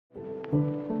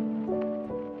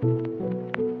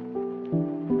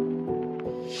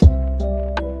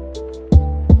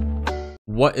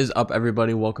What is up,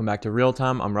 everybody? Welcome back to Real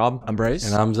Time. I'm Rob. I'm Bryce.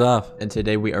 And I'm Zuff. And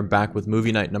today we are back with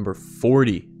movie night number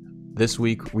 40. This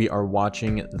week we are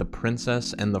watching The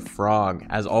Princess and the Frog.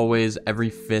 As always, every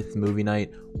fifth movie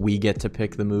night we get to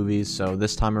pick the movies. So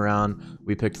this time around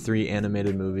we picked 3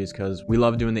 animated movies because we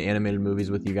love doing the animated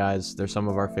movies with you guys. They're some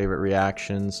of our favorite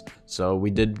reactions. So we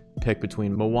did pick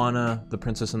between Moana, The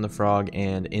Princess and the Frog,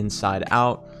 and Inside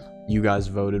Out. You guys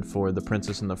voted for The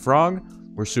Princess and the Frog.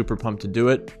 We're super pumped to do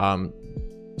it.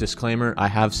 Disclaimer, I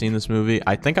have seen this movie.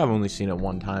 I think I've only seen it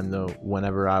one time though,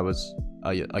 whenever I was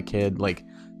a kid. Like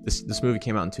this movie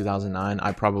came out in 2009.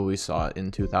 I probably saw it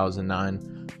in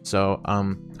 2009. So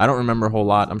I don't remember a whole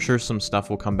lot. I'm sure some stuff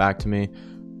will come back to me.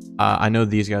 I know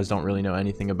these guys don't really know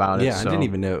anything about it. Yeah, so. I didn't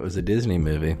even know it was a Disney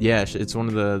movie. Yeah, it's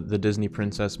one of the Disney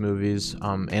princess movies.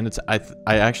 And it's I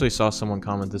actually saw someone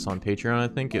comment this on Patreon. I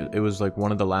think it was like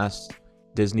one of the last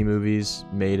Disney movies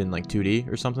made in like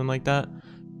 2D or something like that.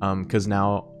 Because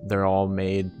now they're all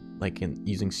made like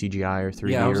using CGI or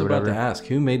 3D. Yeah, I was or about whatever. to ask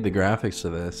who made the graphics to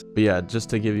this. But yeah,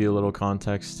 just to give you a little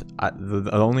context,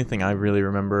 the only thing I really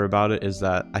remember about it is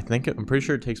that I'm pretty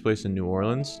sure it takes place in New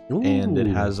Orleans. Ooh. And it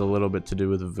has a little bit to do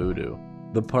with voodoo.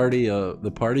 The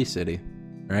party city,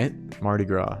 right? Mardi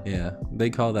Gras. Yeah, they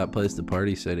call that place the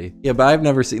Party City. Yeah, but I've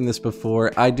never seen this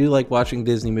before. I do like watching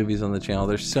Disney movies on the channel.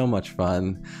 They're so much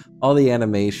fun. All the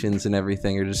animations and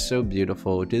everything are just so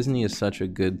beautiful. Disney is such a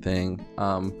good thing.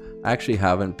 I actually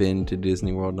haven't been to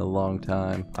Disney World in a long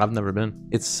time. I've never been.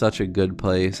 It's such a good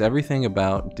place. Everything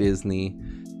about Disney,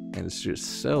 and it's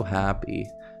just so happy.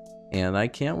 And I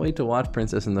can't wait to watch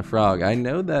Princess and the Frog. I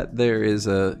know that there is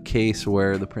a case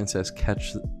where the princess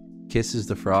kisses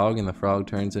the frog and the frog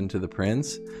turns into the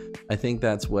prince. I think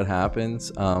that's what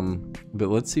happens. But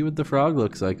let's see what the frog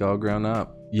looks like all grown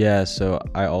up. Yeah, so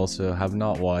I also have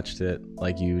not watched it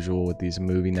like usual with these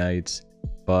movie nights.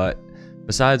 But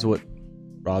besides what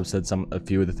Rob said, a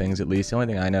few of the things at least, the only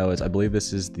thing I know is I believe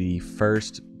this is the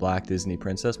first Black Disney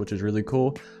princess, which is really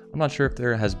cool. I'm not sure if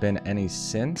there has been any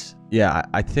since. Yeah,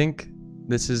 I think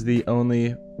this is the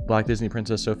only Black Disney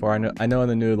princess so far. I know in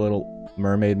the new Little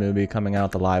Mermaid movie coming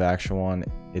out, the live action one,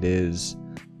 it is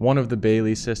one of the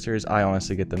Bailey sisters. I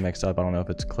honestly get them mixed up. I don't know if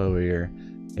it's Chloe or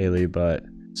Haley, but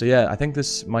so yeah, I think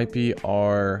this might be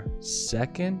our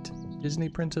second Disney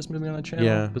princess movie on the channel.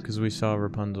 Yeah, because we saw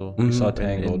Rapunzel. We saw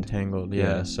Tangled. Tangled,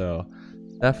 yeah. So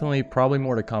definitely probably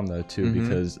more to come though too,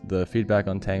 because the feedback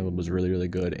on Tangled was really, really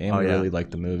good, and we really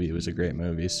liked the movie. It was a great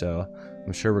movie, so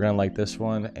I'm sure we're gonna like this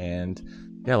one. And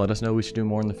yeah, let us know we should do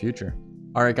more in the future.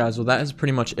 Alright guys, well that is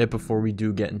pretty much it before we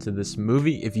do get into this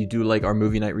movie. If you do like our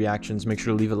movie night reactions, make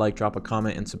sure to leave a like, drop a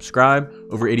comment, and subscribe.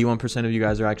 Over 81% of you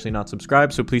guys are actually not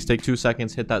subscribed, so please take 2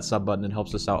 seconds, hit that sub button. It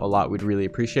helps us out a lot. We'd really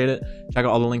appreciate it. Check out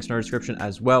all the links in our description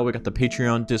as well. We got the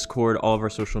Patreon, Discord, all of our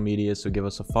social media, so give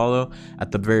us a follow.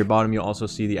 At the very bottom, you'll also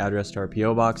see the address to our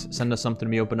PO box. Send us something to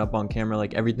be opened up on camera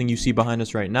like everything you see behind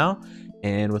us right now.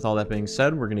 And with all that being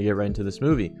said, we're going to get right into this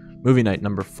movie. Movie night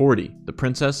number 40, The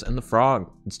Princess and the Frog.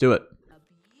 Let's do it.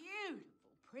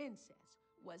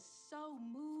 Was so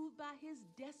moved by his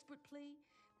desperate plea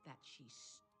that she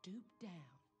stooped down,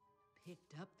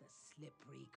 picked up the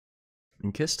slippery,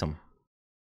 And kissed him.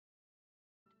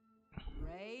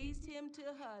 raised him to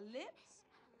her lips,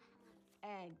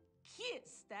 and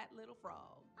kissed that little frog.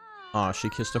 Oh, she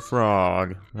kissed a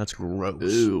frog. That's gross.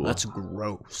 Ew. That's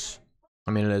gross.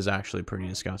 I mean, it is actually pretty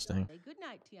disgusting. Say good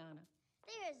night, Tiana.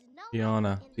 There is no Tiana. one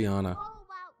in Tiana. the whole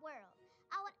wide world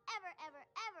I would ever,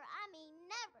 I mean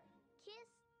never, kiss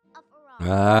a frog.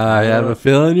 I have a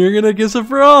feeling you're gonna kiss a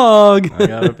frog. I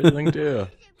got a feeling too.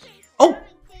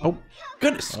 Oh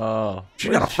goodness. Oh, She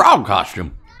got a frog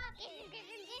costume.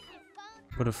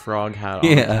 Put a frog hat on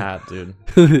a hat,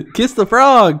 dude. Kiss the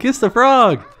frog. Kiss the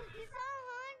frog.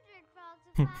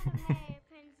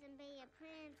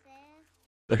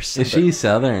 they're Is she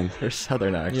Southern? Their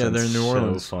Southern accents. Yeah, they're in New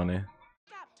Orleans. So funny.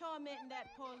 Stop tormenting that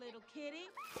poor little kitty.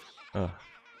 Oh.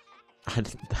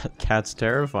 That cat's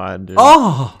terrified, dude.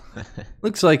 Oh,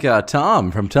 looks like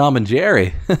Tom from Tom and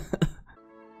Jerry.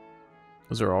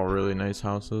 Those are all really nice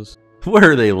houses.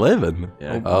 Where are they living?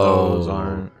 Yeah, Oh. those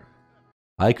aren't.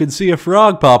 I could see a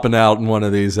frog popping out in one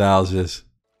of these houses.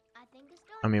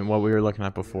 I mean, what we were looking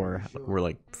at before were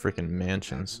like freaking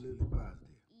mansions.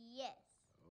 Yes.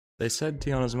 They said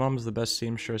Tiana's mom's the best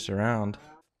seamstress around.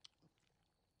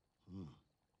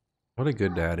 What a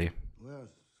good daddy. Well,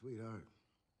 sweetheart,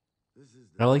 this is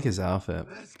I like his outfit.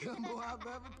 best gumbo I've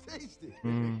ever tasted.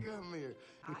 Mm. Come here.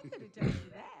 I could have told you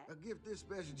that. A gift this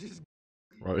special just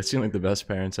Bro, they seem like the best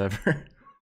parents ever.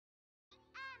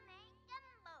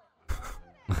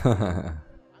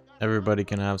 Everybody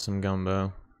can have some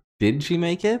gumbo. Did she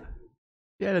make it?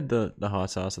 He added the hot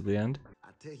sauce at the end. I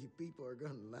tell you, people are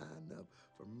gonna line up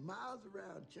for miles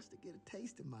around just to get a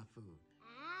taste of my food.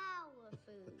 Our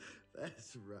food.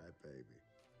 That's right, baby.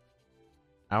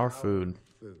 Our food.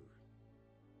 Food.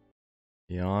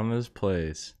 Yama's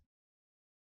place.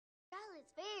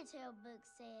 Charlotte's fairy tale book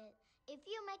said, if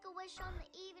you make a wish on the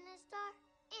evening star,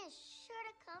 it's sure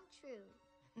to come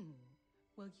true.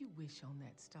 Well, you wish on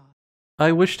that star.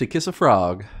 I wish to kiss a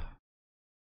frog.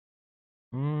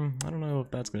 I don't know if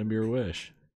that's gonna be your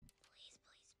wish. Please,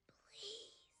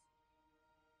 please,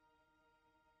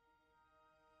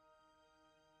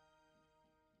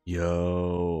 please.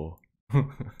 Yo.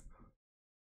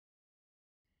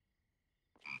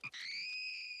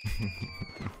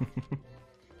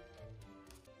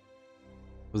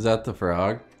 Was that the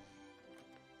frog?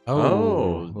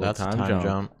 Oh, that's a little time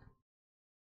jump.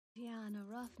 Yeah, on a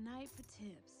rough night for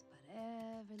tips, but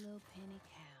every little penny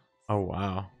counts. Oh,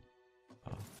 wow.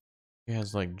 He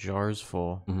has like jars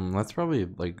full. That's probably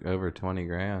like over 20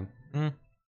 grand. Don't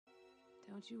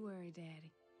you worry,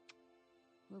 Daddy.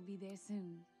 We'll be there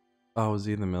soon. Oh, was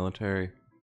he in the military?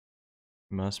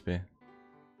 Must be.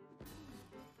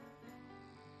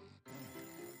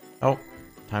 Oh,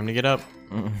 time to get up.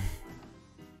 Good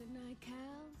night,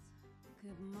 cows.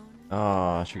 Good morning.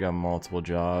 Oh, she got multiple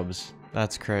jobs.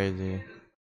 That's crazy.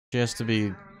 She has to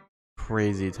be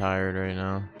crazy tired right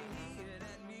now.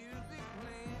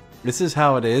 This is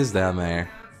how it is down there.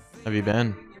 Have you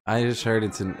been? I just heard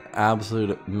it's an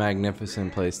absolute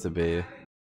magnificent place to be.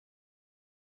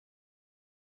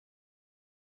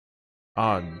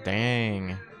 Oh,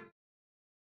 dang.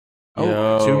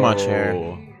 Oh, too much hair.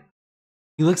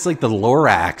 He looks like the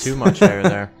Lorax. Too much hair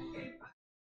there.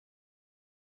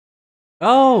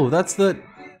 Oh, that's the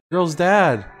girl's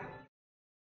dad.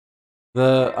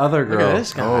 The other girl. Look at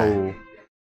this guy. Oh.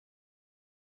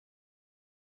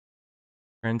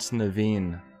 Prince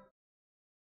Naveen.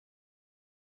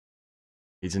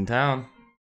 He's in town.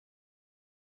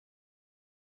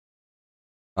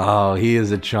 Oh, he is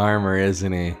a charmer,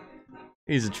 isn't he?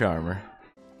 He's a charmer.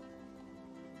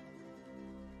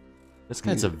 This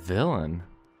guy's a villain.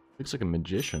 Looks like a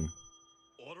magician.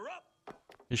 Order up.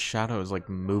 His shadow is like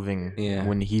moving Yeah.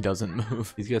 when he doesn't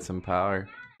move. He's got some power.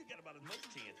 You got about as much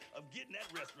chance of getting that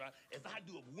restaurant as I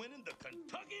do of winning the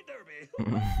Kentucky Derby.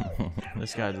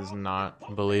 This guy does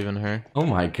not believe in her. Oh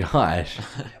my gosh.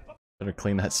 Better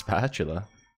clean that spatula.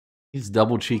 He's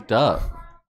double cheeked up.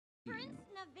 Prince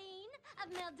Naveen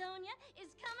of Meldonia is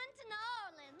coming to New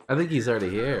Orleans. I think he's already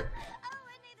here. Oh,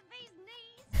 I need the bee's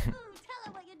knees. Ooh, tell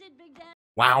her what you did, Big Daddy.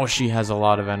 Wow, she has a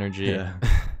lot of energy. Yeah.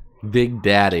 Big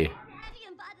Daddy. He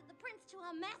invited the prince to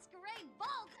a masquerade ball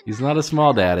tonight. He's not a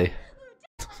small daddy.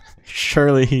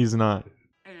 Surely he's not.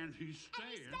 And he's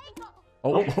staying.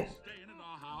 Oh, Staying in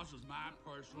our house as my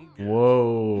personal guest.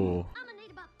 Whoa. I'm gonna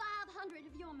need about 500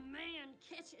 of your man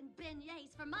kitchen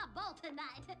beignets for my ball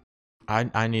tonight.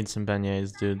 I need some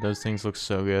beignets, dude. Those things look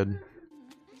so good.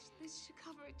 This should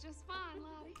cover it just fine,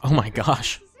 Lottie. Oh my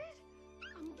gosh. This is it.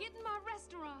 I'm getting my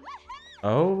restaurant.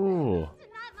 Oh.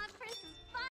 Tonight, my prince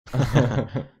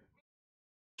is fine.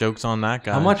 Joke's on that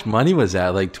guy. How much money was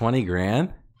that? Like 20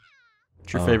 grand?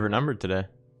 What's your Oh. favorite number today?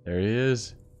 There he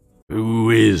is. Who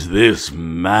is this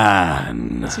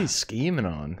man? What's he scheming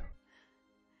on?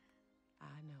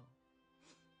 I know.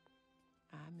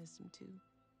 I miss him too.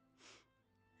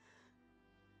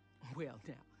 Well,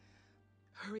 now,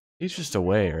 He's just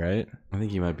away, right? I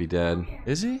think he might be dead.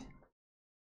 Is he?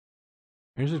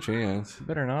 Here's a chance. He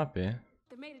better not be.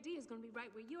 The maitre d' is gonna be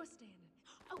right where you're standing.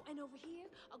 Oh, and over here,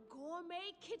 a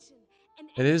gourmet kitchen. And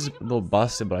It is a little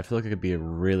busted, but I feel like it could be a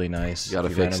really nice. You gotta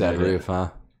if you fix that renovate it. roof, huh?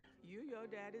 you your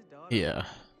daddy's daughter. Yeah.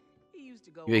 He used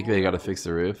to go You think they all gotta over fix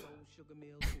the roof? Sugar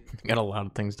Mill, too. Got a lot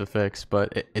of things to fix,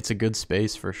 but it's a good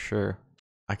space for sure.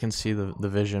 I can see the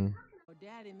vision. Well,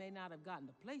 Daddy may not have gotten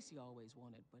the place he always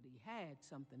wanted, but he had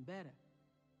something better.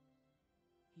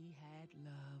 He had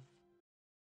love.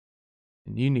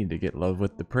 And you need to get love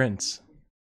with the prince.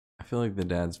 I feel like the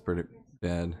dad's pretty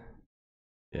dead.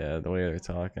 Yeah, the way they're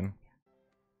talking.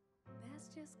 That's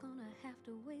just gonna have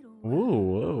to wait a Whoa, while.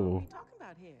 What whoa. are you talking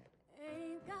about here?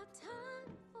 Ain't got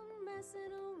time for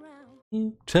messing around.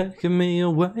 You taking me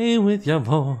away with your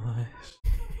voice.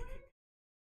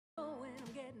 Oh, and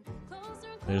I'm getting closer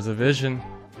and There's a vision.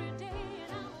 every day,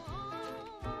 and I'm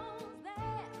almost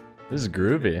there. This is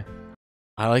groovy.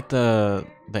 I like the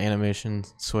animation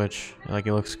switch. Like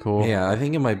it looks cool. Yeah, I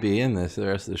think it might be in this the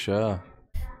rest of the show.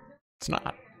 It's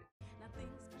not.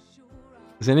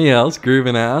 Is any else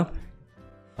grooving out?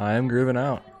 I am grooving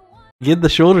out. Get the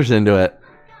shoulders into it.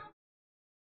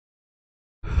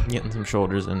 Getting some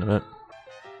shoulders into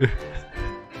it.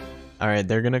 All right,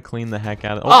 they're gonna clean the heck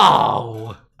out of.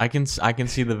 Oh, I can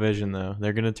see the vision though.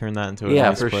 They're gonna turn that into a yeah,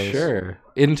 nice for place. sure.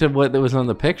 Into what was on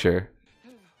the picture.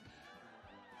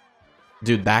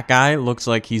 Dude, that guy looks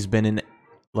like he's been in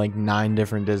like 9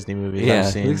 different Disney movies Yeah, I've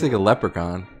he seen. looks like a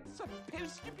leprechaun.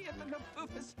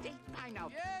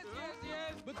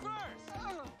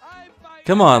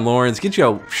 Come on, Lawrence, get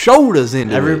your shoulders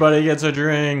into Everybody gets a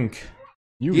drink.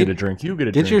 You Get- get a drink. You get a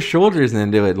it. Get drink. your shoulders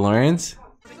into it, Lawrence.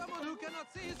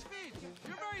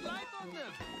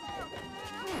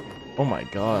 Oh my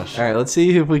gosh. All right, let's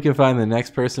see if we can find the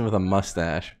next person with a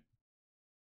mustache.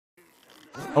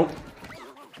 Oh,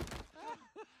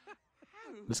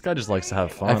 This guy just likes to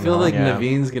have fun. I feel like yeah.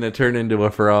 Naveen's gonna turn into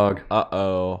a frog.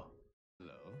 Uh-oh.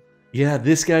 Yeah,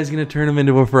 this guy's gonna turn him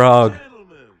into a frog.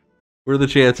 What are the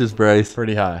chances, Bryce?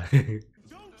 Pretty high. Don't you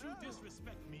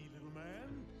disrespect me, little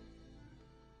man.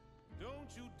 Don't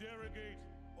you derogate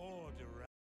or deride.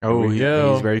 oh, we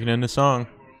go. he's breaking into song.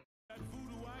 Voodoo,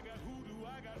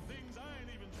 I got things I ain't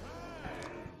even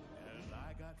tried. And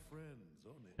I got friends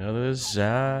on the Other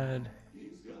side.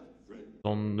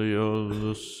 On the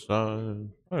other side.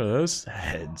 What are those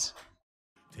heads?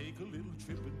 Take a little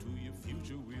trip into your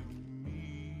future with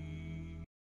me.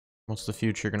 What's the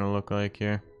future gonna look like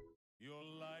here? Your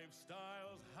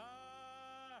lifestyle's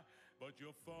high, but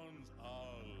your funds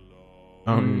are low.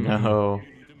 Oh no.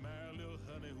 You need to marry a little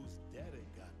honey whose daddy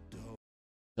got dough.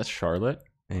 That's Charlotte.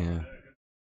 Yeah.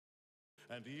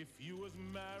 And if you was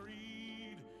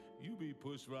married, you be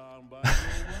pushed round by your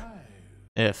wife.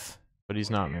 If, but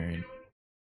he's not married.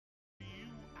 You,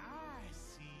 I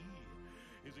see,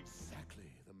 is exactly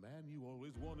the man you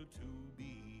always wanted to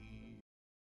be.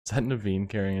 Is that Naveen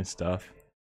carrying his stuff?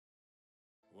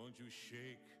 Won't you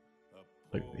shake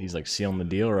a Like he's like sealing the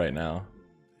deal right now.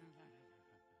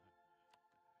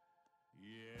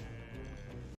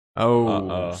 Oh,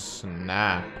 Uh-oh.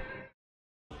 snap.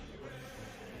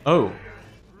 Oh.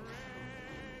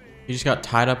 He just got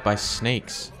tied up by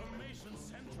snakes.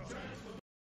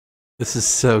 This is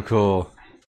so cool.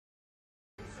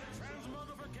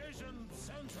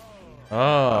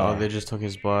 Oh, they just took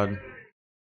his blood.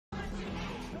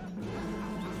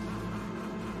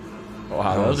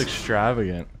 Wow, that was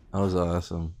extravagant. That was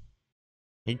awesome.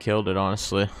 He killed it,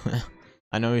 honestly.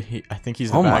 I know I think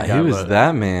he's the Oh bad my, guy, who was but-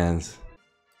 that man's?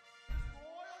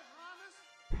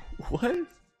 What?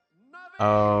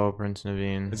 Oh, Prince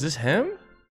Naveen. Is this him?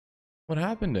 What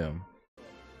happened to him?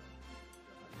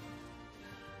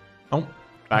 Oh,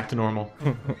 back to normal.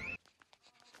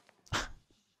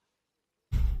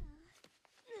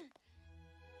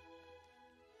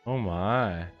 Oh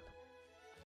my.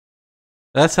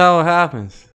 That's how it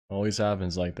happens. Always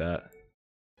happens like that.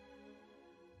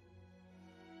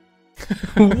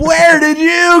 Where did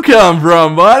you come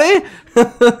from, buddy?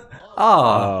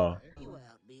 Oh,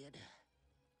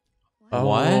 Oh.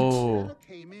 What? Oh.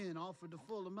 Came in, offered the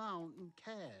full amount in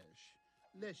cash.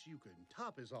 Less you can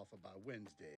top his offer by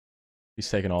Wednesday. He's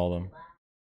taking all of them.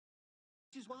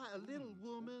 Which is why a little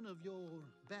woman of your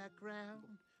background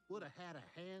would have had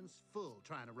her hands full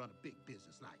trying to run a big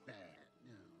business like that.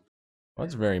 You know. Well,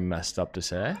 that's very messed up to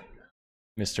say,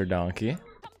 Mr. Donkey.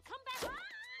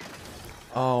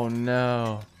 Oh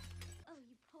no. Oh,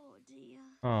 you poor dear.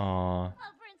 Aw. Oh,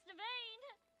 Prince Naveen.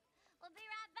 We'll be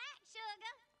right back,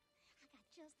 sugar. I got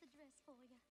just the dress for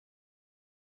you.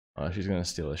 Oh, she's gonna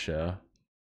steal the show.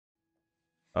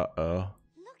 Uh-oh.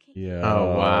 Look at you. Yeah.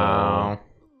 Oh, wow.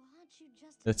 Ooh, aren't you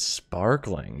just It's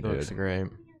sparkling, Looks dude. great.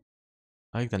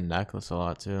 I like the necklace a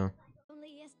lot, too.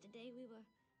 only yesterday we were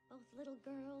both little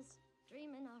girls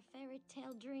dreaming our fairy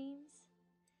tale dreams.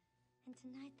 And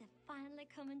tonight they're finally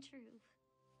coming true.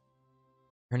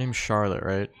 Her name's Charlotte,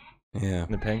 right? yeah.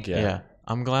 The pink, yeah.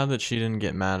 I'm glad that she didn't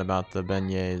get mad about the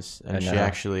beignets and I she know.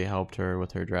 actually helped her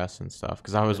with her dress and stuff.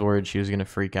 Because I was worried she was going to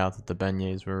freak out that the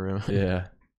beignets were ruined. Yeah.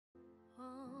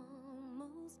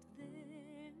 Almost there.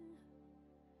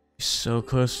 So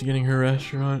close to getting her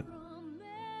restaurant.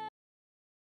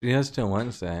 She has till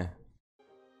Wednesday.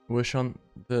 Wish on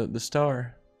the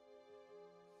star.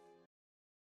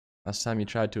 Last time you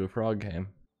tried to a frog game.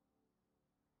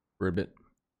 Ribbit.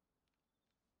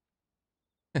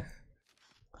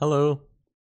 Hello.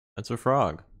 That's a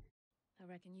frog. I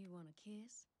reckon you want a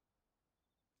kiss.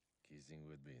 Kissing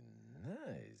would be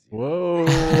nice.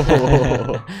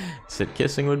 Whoa. Said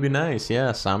kissing would be nice.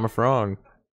 Yes, I'm a frog.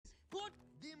 Put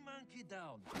the monkey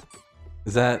down.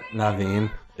 Is that Naveen?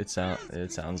 It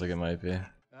sounds like it might be.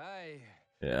 I,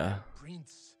 Yeah.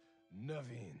 Prince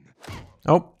Naveen.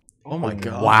 Oh. Oh my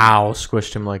god. Wow.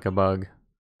 Squished him like a bug.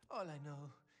 All I know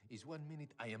is 1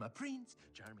 minute I am a prince,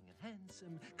 charming and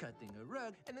handsome, cutting a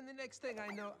rug, and then the next thing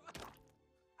I know,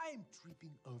 I'm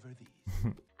tripping over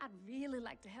these. I'd really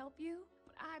like to help you,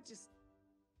 but I just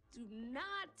do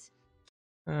not.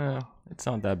 It's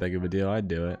not that big of a deal. I'd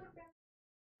do it.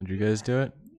 Would you guys do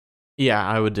it? Yeah,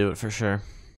 I would do it for sure.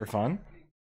 For fun?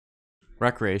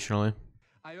 Recreationally.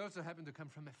 I also happen to come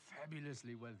from a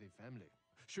fabulously wealthy family.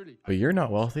 Surely. But you're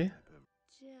not wealthy.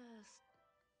 Just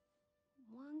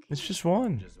one. It's just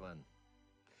one. Just one.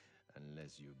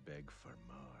 Unless you beg for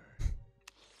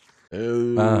more.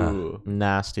 Ooh.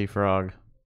 Nasty frog.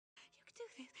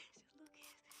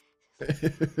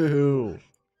 Ew.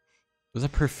 Was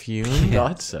that perfume?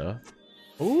 Thought so.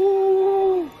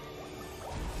 Ooh.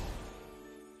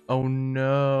 Oh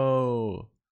no.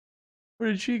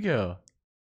 Where did she go?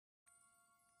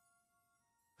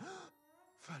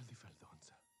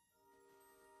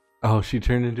 Oh, she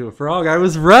turned into a frog. I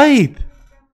was right.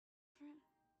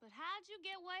 But how'd you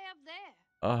get way up there?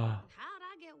 Uh, How'd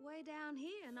I get way down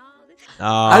here and all this?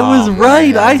 I was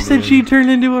right. I said she turned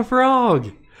into a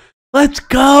frog. Let's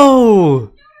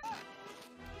go.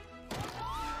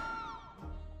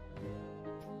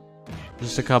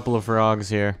 Just a couple of frogs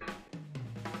here.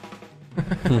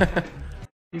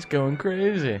 He's going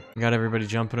crazy. Got everybody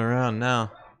jumping around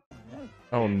now.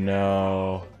 Oh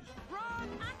no.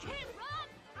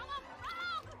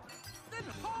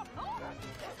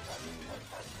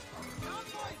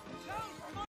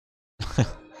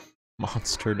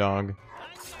 Monster dog.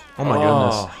 Oh my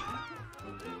goodness.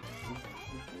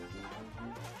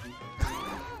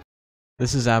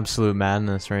 This is absolute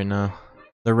madness right now.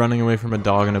 They're running away from a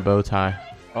dog in a bow tie.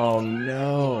 Oh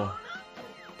no.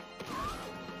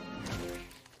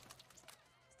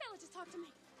 Stella just talked to me.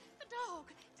 The dog.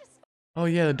 Just. Oh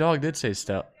yeah, the dog did say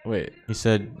Stella. Wait. He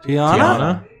said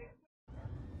Tiana?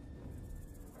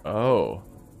 Oh.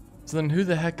 So then who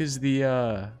the heck is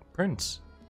the prince?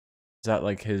 Is that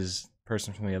like his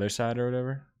person from the other side or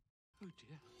whatever? Oh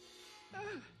dear.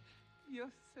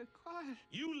 You're so quiet.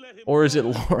 You let him Or is it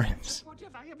go. Lawrence? What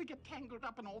if I ever get tangled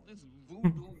up in all this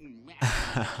voodoo mess?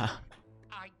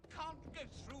 I can't go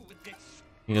through with this.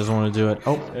 He doesn't want to do it.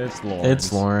 Oh, It's Lawrence.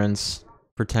 it's Lawrence.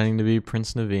 Pretending to be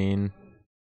Prince Naveen.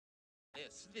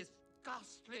 This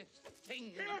ghastly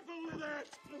thing. Careful with that.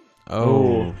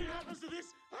 Oh. If it happens to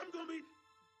this, I'm gonna be.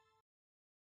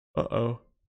 Uh-oh.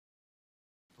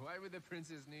 Why would the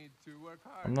princess need to work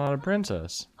hard? I'm not a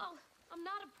princess. Oh, I'm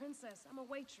not a princess. I'm a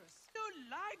waitress. You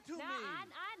lied to Now, me.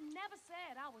 I never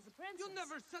said I was a princess. You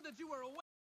never said that you were a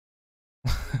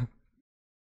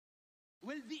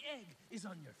Well, the egg is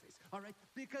on your face, all right?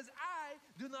 Because I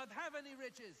do not have any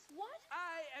riches. What?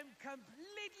 I am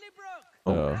completely broke.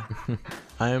 Oh.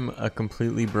 I am a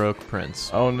completely broke prince.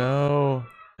 Oh no.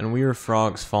 And we are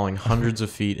frogs falling hundreds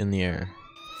of feet in the air.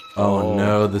 Oh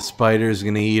no, the spider's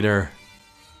gonna eat her.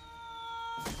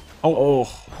 Oh.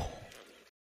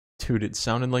 Dude, it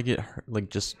sounded like it hurt, like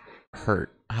just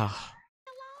hurt. Ah.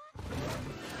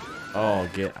 Oh,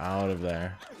 get out of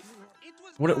there.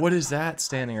 What is that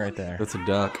standing right there? That's a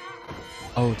duck.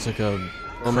 Oh, it's like a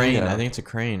crane. Flamingo. I think it's a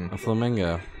crane. A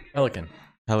flamingo. Pelican.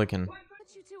 Pelican. But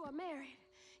you two are married.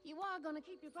 You are gonna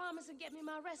keep your promise and get me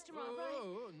my restaurant, right?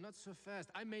 Oh, not so fast.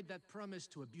 I made that promise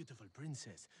to a beautiful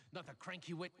princess, not a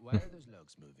cranky wit. Why are those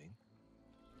logs moving?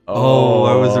 Oh,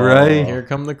 I was right. Here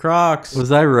come the crocs.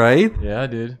 Was I right? Yeah,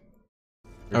 dude.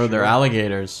 Oh, they're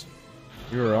alligators.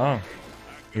 You were wrong.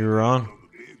 You were wrong.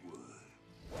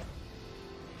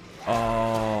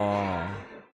 Oh.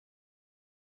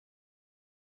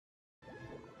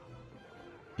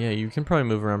 Yeah, you can probably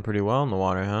move around pretty well in the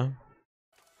water, huh?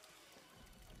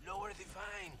 Lower the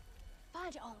vine.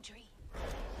 Find your own tree.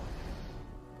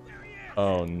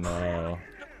 Oh no.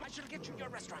 I shall get you your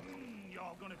restaurant. You're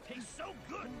gonna taste so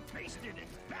good, tasted and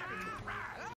battered and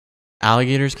fried.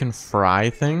 Alligators can fry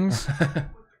things?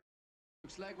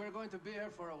 Looks like we're going to be here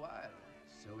for a while,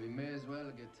 so we may as well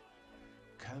get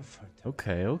comfortable.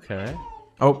 Okay, okay.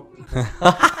 Oh.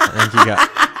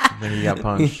 I think he got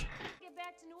punched. Get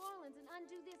back to New Orleans and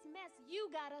undo this mess you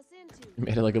got us into. He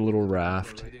made it like a little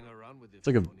raft. Riding around with It's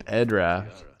like a bed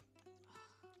raft.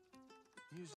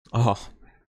 Oh.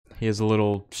 He has a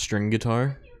little string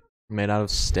guitar made out of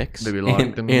sticks. Maybe lock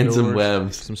And, them and some doors.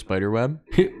 webs. Some spider web.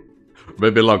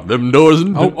 Maybe lock them doors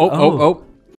and Oh.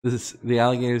 The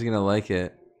alligator's gonna like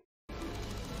it.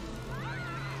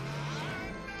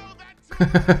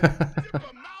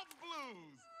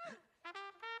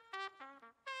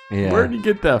 Yeah. Where'd you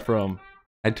get that from?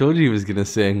 I told you he was gonna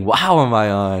sing. Wow, am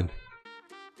I on?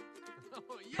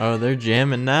 Oh, they're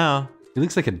jamming now. He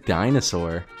looks like a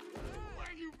dinosaur. Where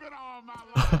you been all my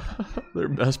life? They're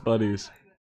best buddies.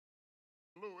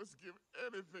 Louis, give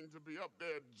anything to be be up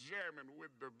there jamming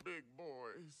with the big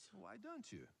boys. Why don't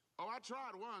you? Oh, I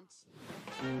tried once.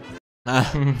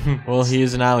 Well, he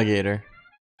is an alligator.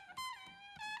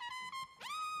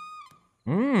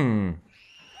 Mmm.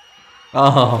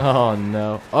 Oh. Oh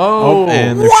no. Oh, Oh,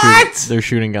 and they're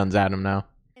shooting guns at him now.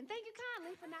 And thank you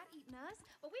kindly for not eating us,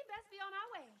 but we best be on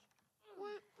our way.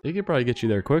 they could probably get you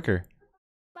there quicker.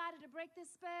 Body to break this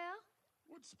spell?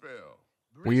 What spell?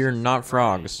 We're not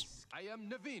frogs. I am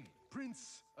Naveen,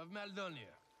 Prince of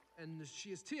Maldonia. And she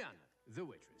is Tiana, the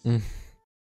waitress.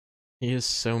 He is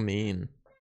so mean.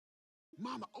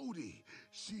 Mama Odie,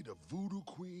 she the voodoo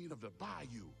queen of the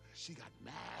bayou. She got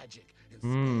magic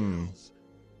and spells.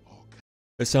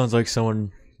 It sounds like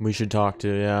someone we should talk to,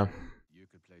 yeah. You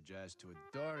could play jazz to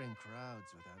adoring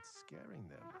crowds without scaring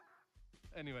them.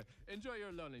 Anyway, enjoy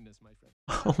your loneliness, my friend.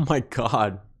 Oh my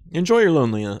god. Enjoy your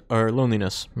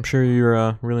loneliness. I'm sure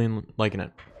you're really liking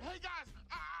it. Hey guys,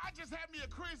 I just had me a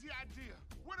crazy idea.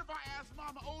 What if I asked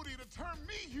Mama Odie to turn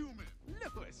me human?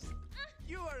 Lewis,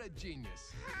 you are a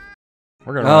genius.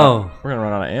 We're gonna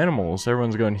run out of animals.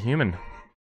 Everyone's going human.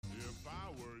 If I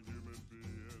were a human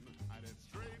being, I'd head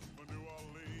straight for New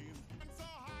Orleans. I'm so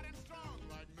hot and strong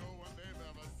like no one they've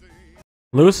ever seen.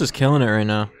 Lewis is killing it right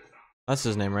now. That's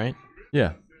his name, right?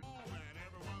 Yeah.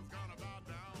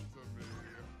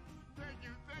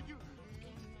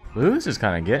 Lewis is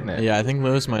kind of getting it. Yeah, I think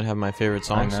Lewis might have my favorite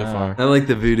song so far. I like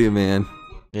the Voodoo Man.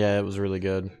 Yeah, it was really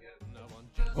good.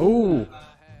 Oh,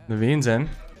 Naveen's in.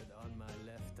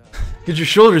 Get your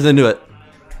shoulders into it.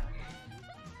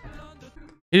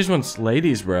 He just wants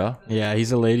ladies, bro. Yeah,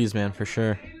 he's a ladies' man for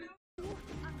sure.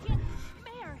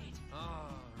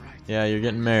 Yeah, you're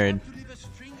getting married.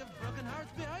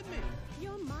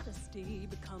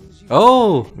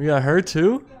 Oh, we got her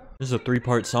too? This is a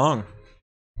 3-part song.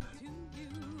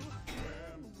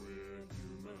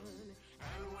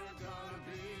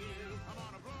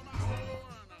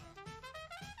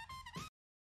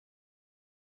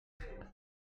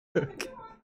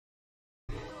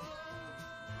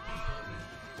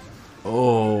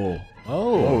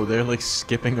 Oh, they're like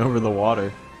skipping over the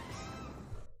water.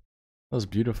 That was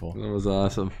beautiful. That was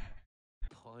awesome.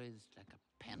 Poised like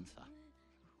a panther,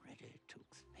 ready to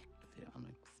expect the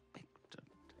unexpected.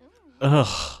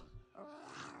 Ugh.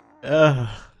 Ugh.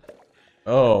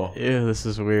 Oh. Ew, this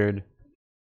is weird.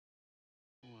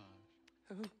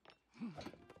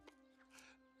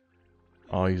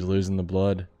 Oh, he's losing the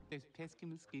blood. There's pesky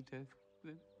mosquitoes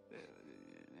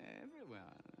everywhere.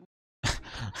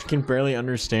 I can barely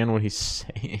understand what he's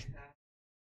saying.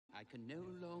 I can no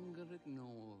longer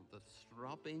ignore the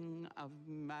throbbing of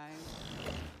my...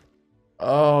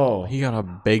 Oh, he got a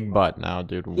big butt now,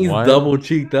 dude. He's what? double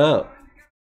cheeked up.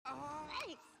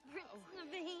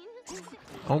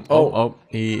 Oh,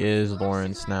 he is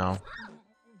Lawrence now.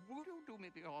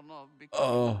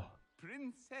 Oh.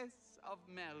 Princess of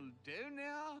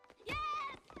Maldonia?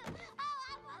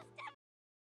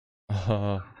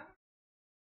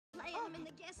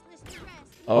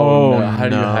 Oh, no. How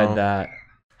do you no. hide that?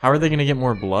 How are they gonna get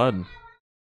more blood?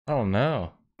 I don't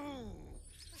know.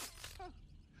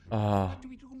 What do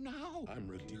we do now? I'm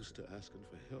reduced to asking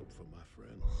for help from my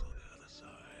friends on the other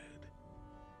side.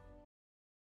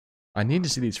 I need to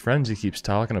see these friends he keeps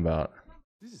talking about.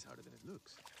 This is harder than it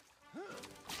looks.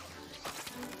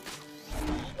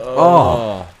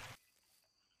 Oh.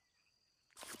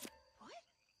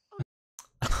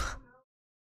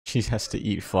 She has to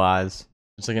eat flies.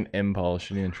 It's like an impulse.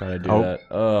 She didn't even try to do Oh. that.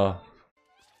 Oh.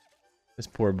 This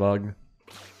poor bug.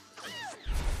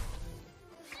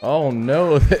 Oh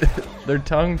no, they're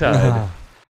tongue tied.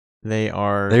 They're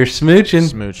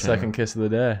smooching. Second kiss of the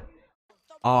day.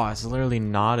 Oh, it's literally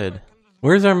knotted.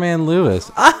 Where's our man Lewis?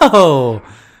 Oh,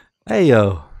 hey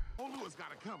yo.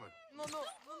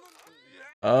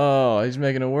 Oh, he's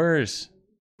making it worse.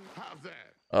 How's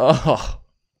that? Oh.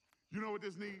 You know what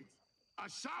this needs? A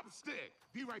sharp stick.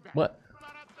 Be right back. What?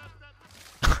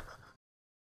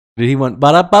 Did he want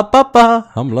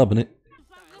ba-da-ba-ba-ba? I'm loving it.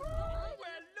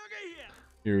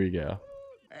 Here we go.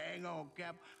 Hang on,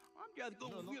 Cap. I'm just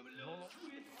gonna give a little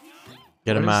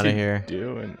Get him What is out of he here.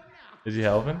 doing? Is he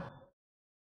helping?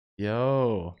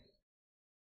 Yo.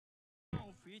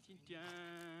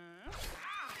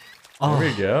 Oh. There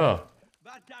we go.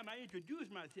 By the time I introduce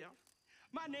myself,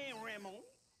 my name Ramon,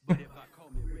 but if I call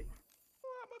me Ray,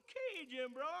 well, I'm a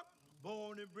Cajun, bro.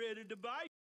 Born and bred in Dubai.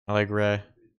 I like Ray.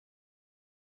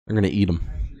 We're gonna eat him.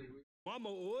 Mama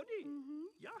Odie,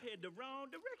 y'all head the wrong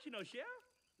direction, oh, Chef.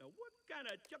 Now, what kind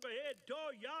of chucklehead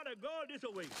toy y'all to go this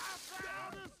way?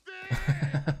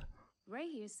 Ray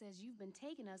here says you've been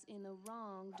taking us in the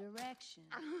wrong direction.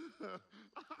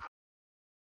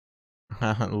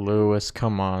 Lewis,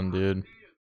 come on, dude.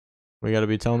 We gotta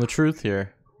be telling the truth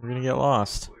here. We're gonna get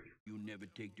lost. You never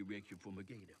take direction from a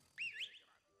gator.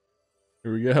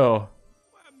 Here we go.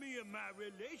 Why, me and my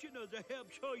relationers will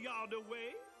help show y'all the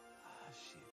way.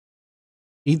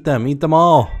 Eat them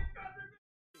all.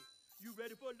 You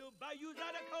ready for a little bayou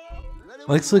Zydeco?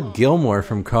 Looks like Gilmore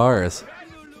from Cars.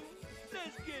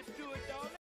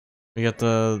 We got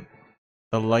the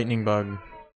lightning bug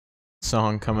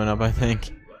song coming up, I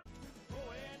think.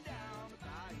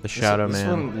 The Shadow This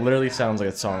Man. one literally sounds like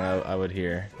a song I would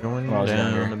hear Going when I was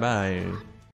down younger. the bayou.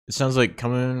 It sounds like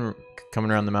coming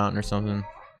around the mountain or something,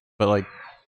 but like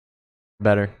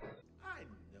better.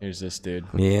 Here's this dude.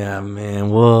 Yeah, man.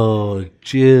 Whoa,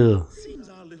 chill. Seems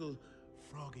our little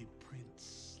froggy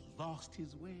prince lost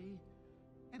his way,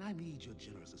 and I need your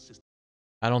generous assistance.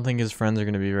 I don't think his friends are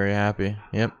gonna be very happy.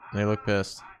 Yep, they look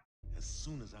pissed. As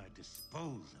soon as I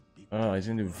dispose of Big Oh, he's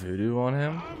gonna do voodoo on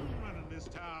him? running this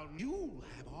town, you'll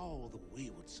have all the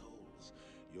wayward souls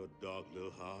your dark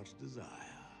little heart's desire.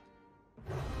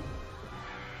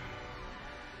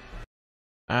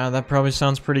 That probably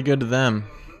sounds pretty good to them.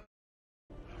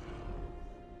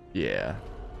 Yeah.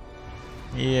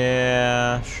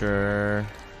 Yeah, sure.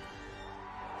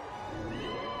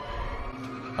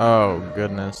 Oh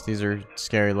goodness, these are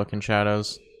scary looking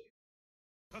shadows.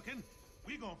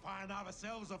 We gonna find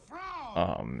ourselves a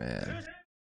frog. Oh man.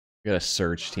 We got a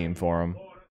search team for him.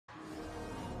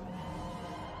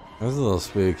 That was a little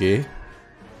spooky.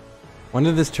 When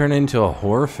did this turn into a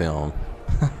horror film?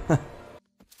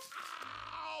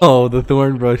 Oh, the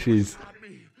thorn brushies.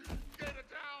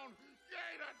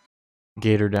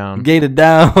 Gator down. Gator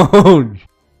down.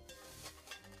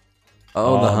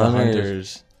 Oh, the the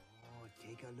hunters.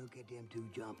 Take a look at them two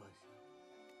jumpers.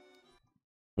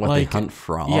 What, Like, they hunt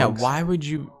frogs? Yeah, why would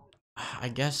you? I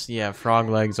guess, yeah, frog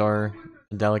legs are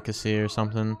a delicacy or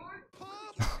something.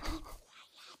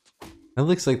 That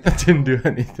looks like That didn't do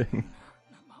anything.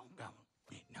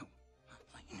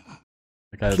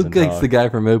 The guy doesn't looks like talk. the guy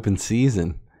from Open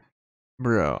Season.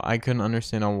 Bro, I couldn't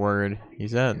understand a word he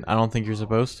said. I don't think you're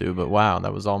supposed to, but wow,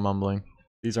 that was all mumbling.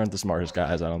 These aren't the smartest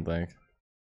guys, I don't think.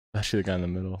 Especially the guy in the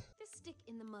middle. This stick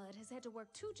in the mud has had to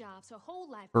work 2 jobs her whole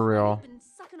life. For real. You've been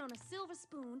sucking on a silver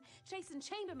spoon, chasing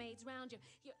chambermaids around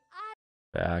your eye.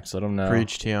 Facts, let him know.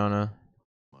 Preach, Tiana.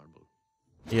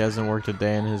 He hasn't worked a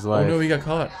day in his Oh life. no, he got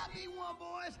caught.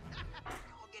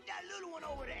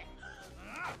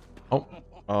 Oh.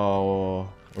 Oh,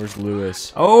 where's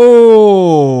Lewis?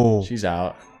 Oh! She's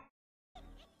out.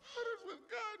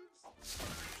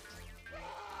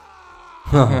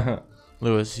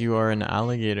 Lewis, you are an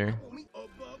alligator.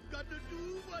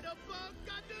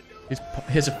 He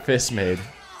has a fist made.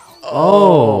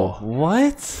 Oh,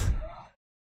 what?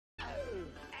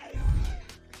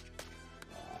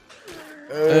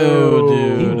 Oh,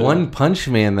 dude. He one punch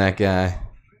man, that guy.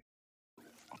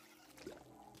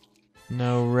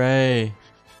 No Ray.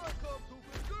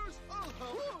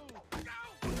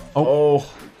 Oh.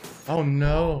 Oh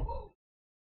no.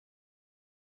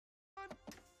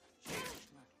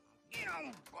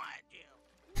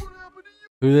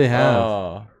 Who do they have?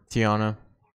 Oh. Tiana.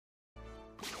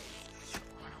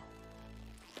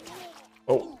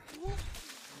 Oh.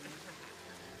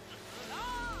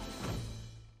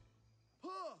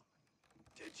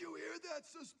 Did you hear that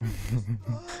suspicious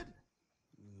thud?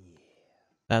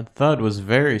 That thud was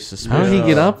very suspicious. How did he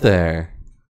get up there?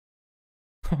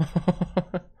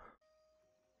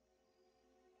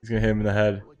 He's gonna hit him in the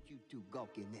head.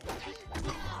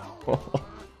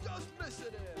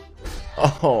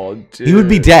 Oh, dude. He would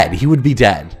be dead. He would be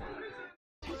dead.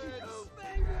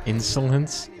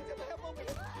 Insolence?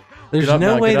 There's Get up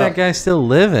no now, way get that up. guy's still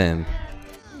living.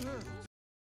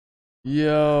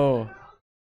 Yo.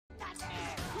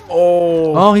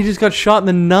 Oh. Oh, he just got shot in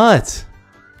the nut.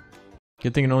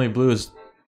 Good thing it only blew his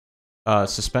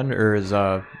suspender or his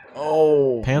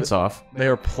Oh. pants off. They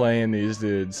are playing these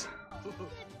dudes.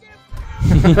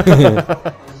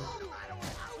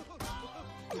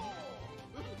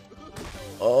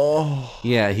 Oh.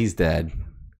 Yeah, he's dead.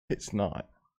 It's not.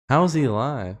 How is he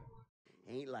alive?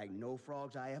 Ain't like no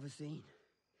frogs I ever seen.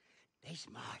 They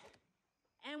smart.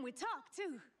 And we talk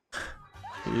too.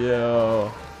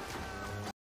 Yo.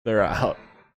 They're out.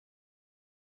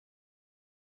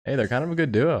 Hey, they're kind of a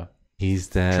good duo. He's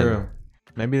dead. True.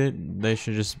 Maybe they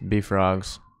should just be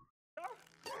frogs.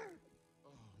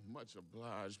 Much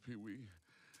obliged, Pee-wee.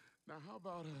 Now, how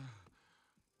about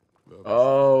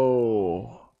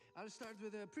Oh. I'll start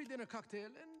with a pre-dinner cocktail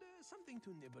and something to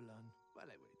nibble on while I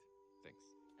wait. Thanks.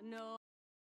 No.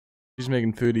 She's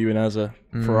making food even as a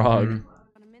frog. Want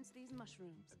to mince these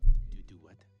mushrooms? Do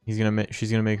what? She's gonna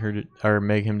make her or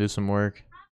make him do some work.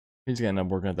 He's gonna end up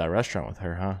working at that restaurant with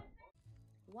her, huh?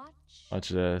 Watch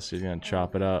this. He's gonna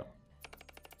chop it up.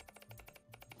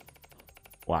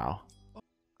 Wow.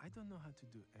 I don't know how to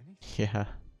do anything. Yeah.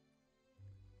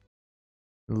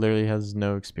 Literally has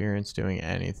no experience doing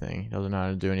anything. He doesn't know how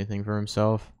to do anything for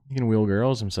himself. He can wheel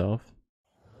girls himself.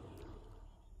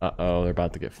 Uh-oh, they're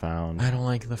about to get found. I don't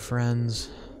like the friends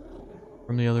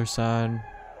from the other side.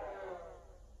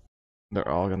 They're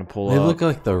all gonna pull They up. look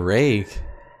like the rake.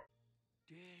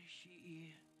 There she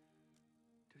is,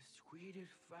 the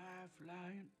sweetest firefly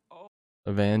in all.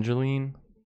 Evangeline?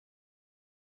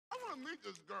 I want to meet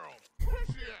this girl. Where's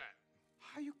she at?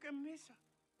 How you can miss her?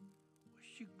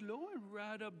 She glowing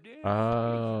right up there.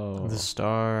 Oh. The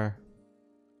star.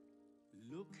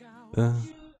 Look out.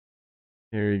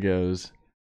 Here he goes.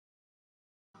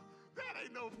 That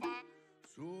ain't no fire.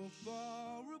 So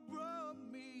far above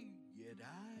me, yet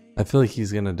I feel like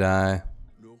he's gonna die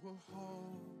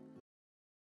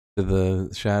to the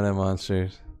shadow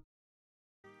monsters.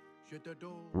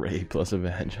 Ray plus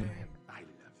Evangeline.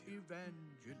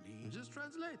 Just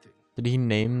translating. Did he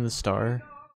name the star?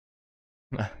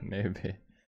 Maybe.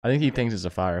 I think he thinks it's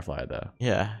a firefly, though.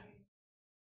 Yeah.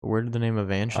 Where did the name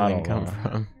Evangeline come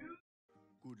from?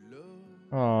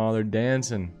 Oh, they're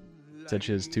dancing. Said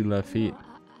she has 2 left feet.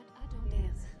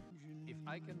 If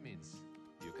I can mince,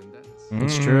 you can dance.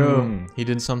 It's true. He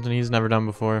did something he's never done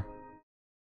before.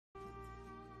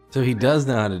 So he does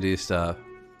know how to do stuff.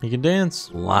 He can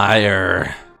dance.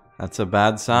 Liar. That's a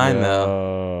bad sign,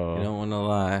 though. Yo. You don't want to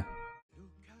lie.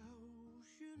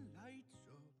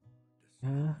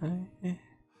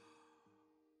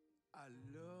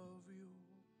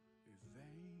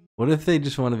 What if they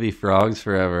just want to be frogs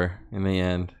forever in the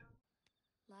end?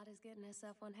 Lottie's getting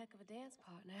herself one heck of a dance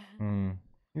partner.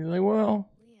 He's like, well,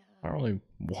 I don't really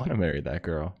want to marry that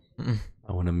girl.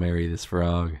 I want to marry this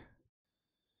frog.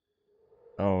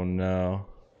 Oh, no.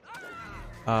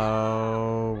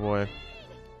 Oh, boy.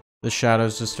 The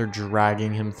shadows just are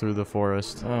dragging him through the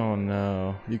forest. Oh,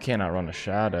 no. You cannot run a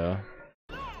shadow.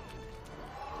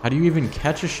 How do you even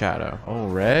catch a shadow? Oh,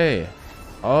 Ray.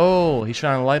 Oh, he's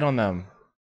shining light on them.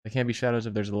 They can't be shadows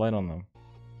if there's a light on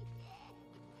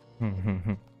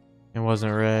them. It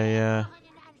wasn't Ray, yeah.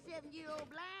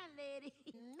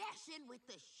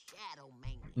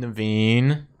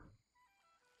 Naveen.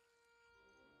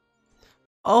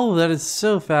 Oh, that is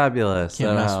so fabulous.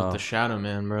 Can't mess Wow. with the Shadow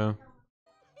Man, bro.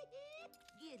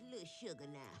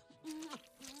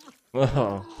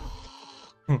 Whoa.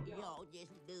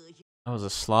 That was a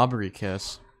slobbery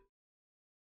kiss.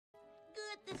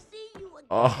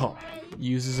 Oh.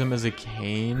 Uses him as a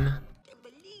cane.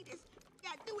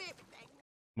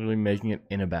 Literally making it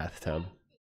in a bathtub.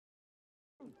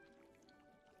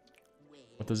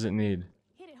 What does it need?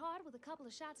 Hit it hard with a couple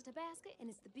of shots of Tabasco, and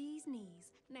it's the bee's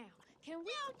knees. Now, can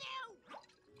we?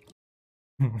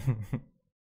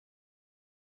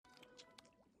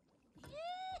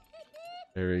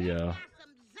 There we go.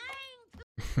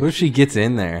 What if she gets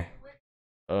in there?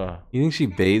 Ugh. You think she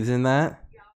bathes in that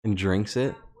and drinks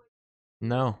it?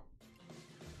 No.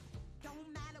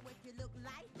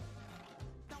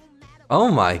 Oh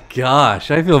my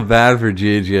gosh, I feel bad for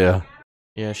Juju.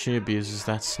 Yeah, she abuses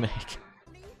that snake.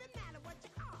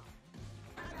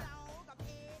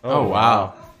 Oh,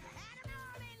 wow.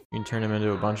 You can turn him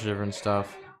into a bunch of different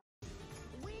stuff.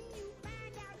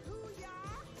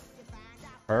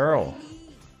 Pearl.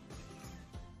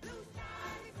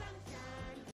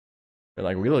 They're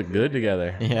like, we look good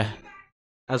together. Yeah.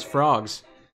 As frogs.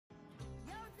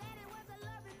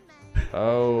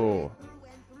 Oh.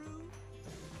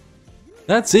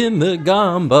 That's in the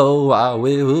gumbo I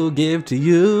will give to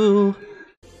you.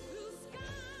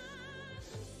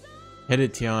 Hit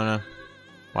it, Tiana.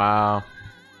 Wow.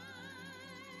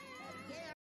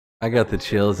 I got the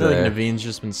chills I feel there. like Naveen's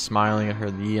just been smiling at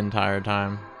her the entire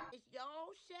time.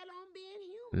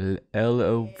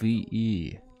 Love.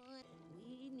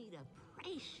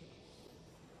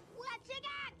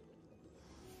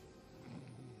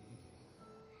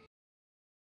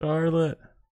 Charlotte.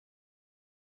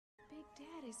 Big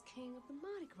Daddy's king of the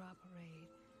Mardi Gras parade.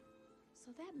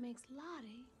 So that makes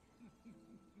Lottie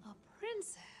a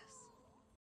princess.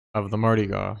 Of the Mardi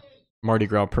Gras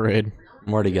parade.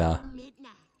 Mardi Gras.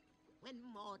 When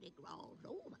Mardi Gras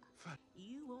over,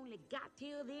 you only got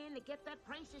till then to get that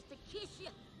princess to kiss you.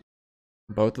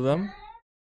 Both of them?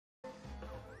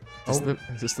 Is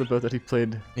this the boat that he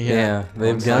played? Yeah, they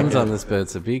have guns on this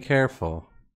boat, so be careful.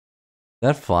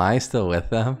 That fly still with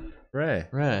them? Ray.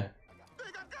 Ray.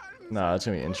 Nah, it's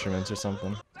gonna be instruments or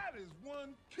something. That is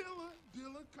one killer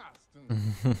dealer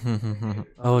costume.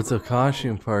 Oh, it's a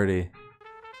costume party.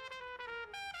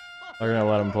 We're gonna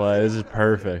let him play. This is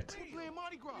perfect.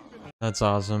 That's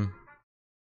awesome.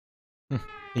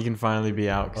 He can finally be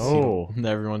out because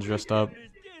everyone's dressed up.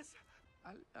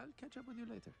 I'll catch up with you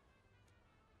later.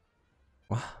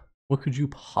 What could you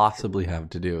possibly have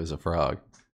to do as a frog?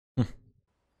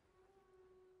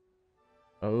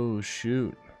 Oh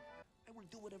shoot. I will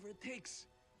do whatever it takes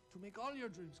to make all your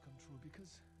dreams come true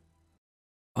because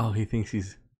Oh, he thinks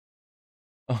he's...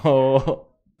 Oh.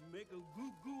 Make a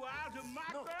goo out of my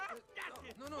girl. That's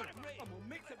it. No, Ray. I'm gonna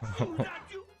make some shoes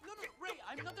out you. No, Ray.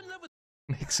 I'm not in love with.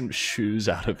 Make some shoes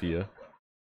out of you.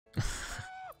 I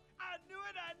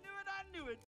knew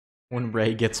it. When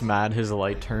Ray gets mad, his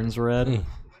light turns red.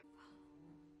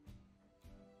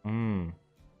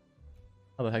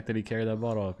 How the heck did he carry that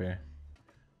bottle up here?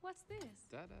 What's this?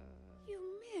 Ta-da. You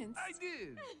minced. I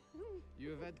did.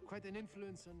 You have had quite an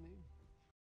influence on me.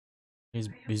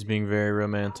 He's being very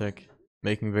romantic,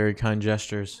 making very kind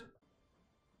gestures.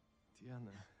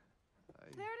 Tiana,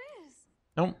 There it is.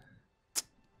 Nope.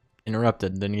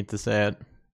 Interrupted. Didn't get to say it.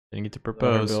 Didn't get to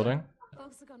propose. Building.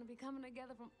 Folks are gonna be coming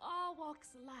together from all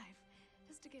walks of life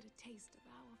just to get a taste of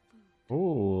our food.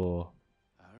 Ooh.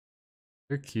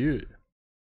 You're cute.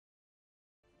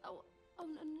 Oh,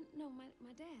 no, my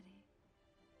daddy.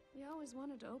 We always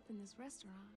wanted to open this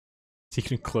restaurant. He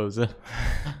can close it.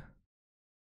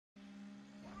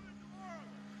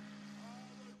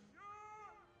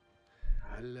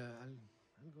 I'll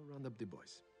go round up the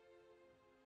boys.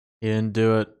 He didn't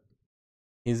do it.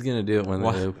 He's gonna do it when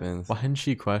it opens. Why didn't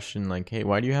she question, like, hey,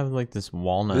 why do you have, like, this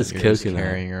walnut This you're just coconut.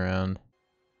 carrying around?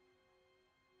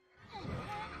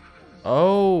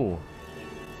 Oh.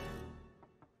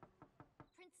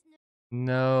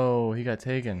 No, he got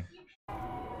taken.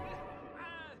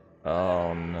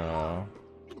 Oh no.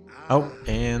 Oh,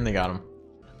 and they got him.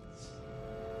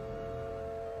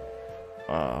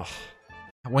 Oh.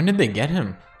 When did they get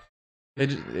him?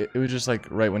 It was just like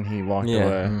right when he walked Yeah.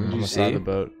 away Did on you the side see? of the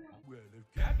boat. Well,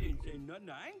 if Cap didn't say nothing,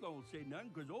 I ain't gonna say nothing,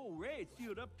 cause old Ray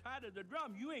sealed up tight as a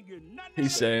drum. You ain't getting nothing.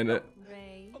 He's saying it.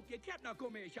 Ray. Okay, Cap not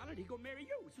gonna marry Charlotte. He gonna marry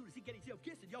you. As soon as he get himself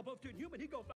kissed and y'all both turn human, he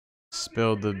gonna.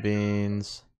 Spilled the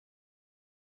beans.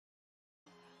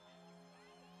 A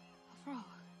frog.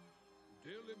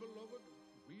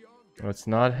 Oh, it's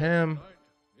not him.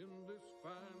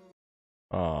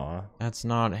 Aw. That's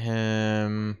not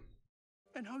him.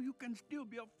 And how you can still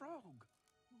be a frog?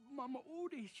 Mama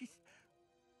Odie, she's.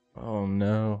 Oh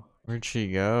no. Where'd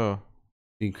she go?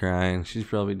 She's crying. She's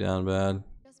probably down bad.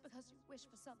 Just because you wish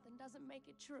for something doesn't make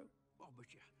it true. Oh, but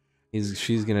yeah.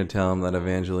 She's gonna tell him that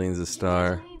Evangeline's a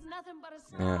star. Evangeline's nothing but a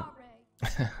Yeah. star,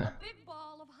 Ray. A big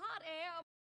ball of hot air.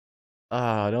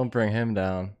 Ah, don't bring him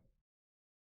down.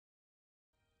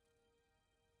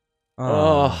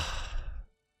 Oh. Oh.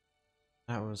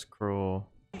 That was cruel.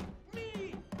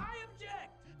 Me, I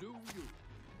object. Do you,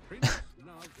 Prince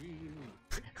Naveen?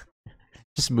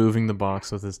 Just moving the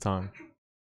box with his tongue.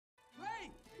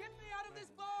 Ray, get me out of this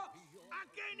box. I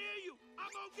can't hear you. I'm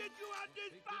gonna get you out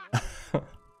this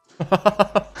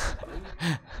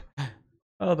box.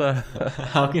 Oh, the.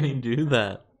 How can he do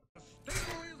that?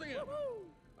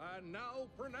 I now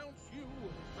pronounce you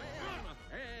man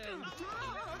and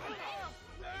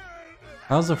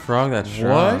How's a frog that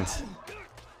strong? What?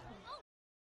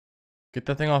 Get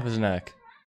that thing off his neck.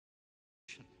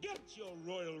 get your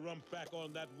royal rump back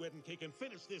on that wedding cake and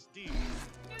finish this deal.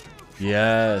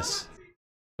 Yes.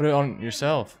 Put it on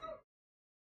yourself.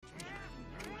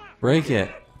 Break it.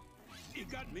 He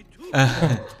got me too.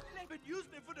 But use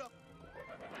me for the.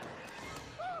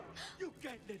 You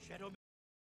can't let Shadow Man.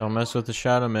 Don't mess with the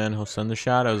Shadow Man. He'll send the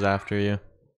shadows after you.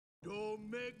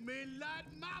 Don't make me light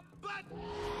my butt.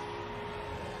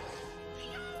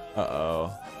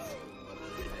 Uh-oh.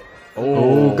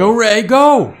 Oh, go Ray,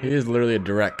 go! He is literally a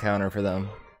direct counter for them.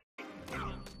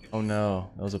 Oh no,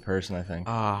 that was a person, I think.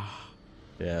 Ah,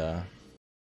 Yeah.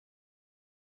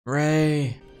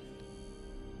 Ray.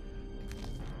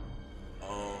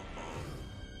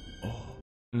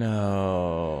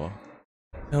 No.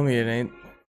 Tell me it ain't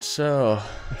so.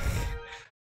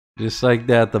 Just like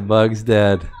that, the bug's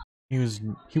dead.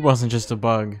 He wasn't just a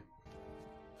bug.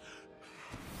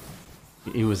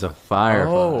 He was a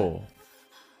firefly. Oh.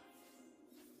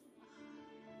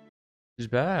 He's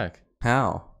back.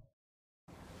 How?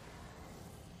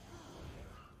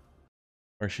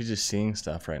 Or is she just seeing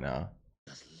stuff right now?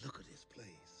 Just look at this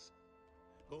place.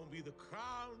 Gonna be the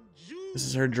crown jewel. This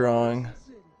is her drawing.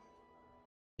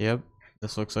 Yep,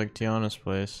 this looks like Tiana's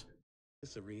place.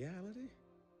 It's a reality.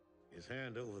 Just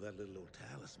hand over that little old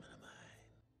talisman of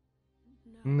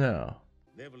mine. No.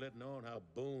 Never letting on how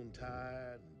bone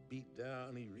tired and beat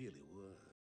down he really was.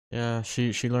 Yeah,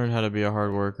 she learned how to be a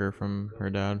hard worker from her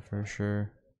dad for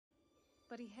sure.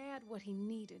 But he had what he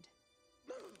needed.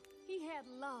 He had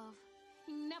love.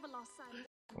 He never lost sight of it.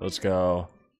 Let's go.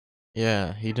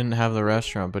 Yeah, he didn't have the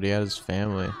restaurant, but he had his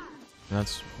family. And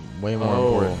that's way more Oh.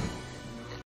 important.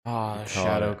 Ah,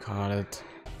 Shadow caught it.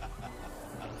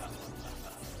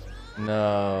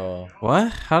 No.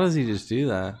 What? How does he just do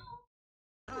that?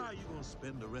 How are you gonna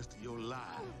spend the rest of your life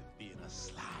being a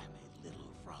slimy little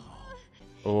frog?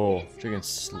 Oh, she can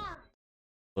slip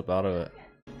out of it.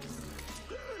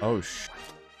 Oh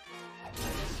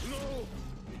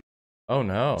Oh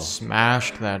no.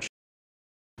 Smashed that.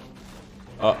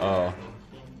 Uh-oh.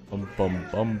 Bum bum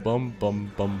bum bum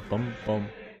bum bum bum bum.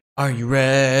 Are you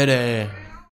ready?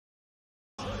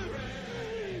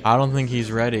 I don't think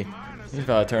he's ready. He's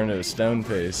about to turn into a stone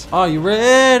face. Are you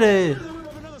ready?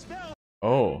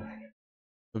 Oh.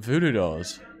 The voodoo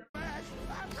dolls.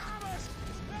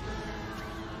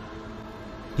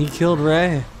 He killed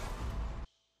Ray.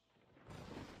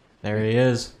 There he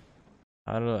is.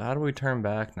 How do we turn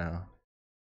back now?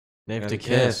 They have Gotta to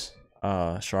kiss.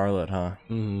 Charlotte, huh?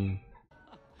 Mm-hmm.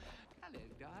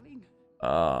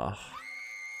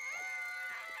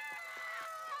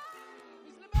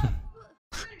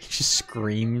 He just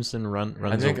screams and runs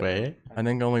away. I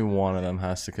think only one of them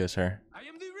has to kiss her.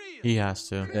 He has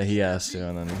to. Yeah, he has to,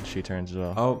 and then she turns it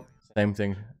off. Oh. Same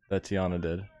thing that Tiana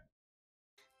did.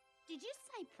 Did you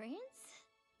say Prince?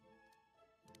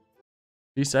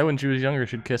 She said when she was younger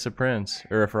she'd kiss a prince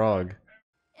or a frog.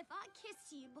 If I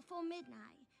kissed you before midnight,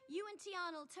 you and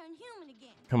Tiana will turn human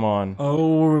again. Come on.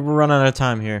 Oh, we're running out of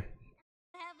time here.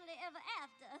 Happily ever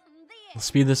after. The Let's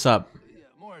speed this up. Yeah,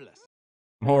 more or less.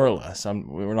 More or less.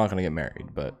 We're not gonna get married,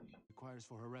 but Requires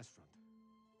for her restaurant.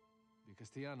 Because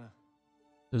Tiana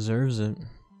Deserves it.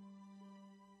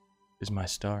 is my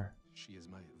star. She is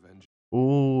my avenger.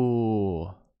 Ooh.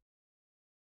 Wait!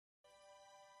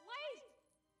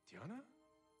 Tiana?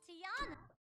 Tiana!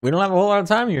 We don't have a whole lot of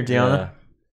time here, Tiana.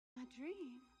 My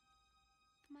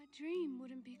dream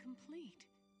wouldn't be complete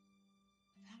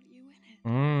without you in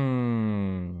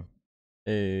it.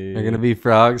 Hey. They're gonna be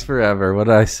frogs forever. What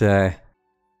did I say?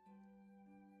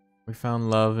 We found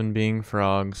love in being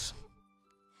frogs.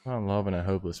 I'm loving a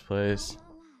hopeless place.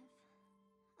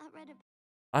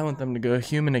 I want them to go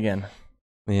human again.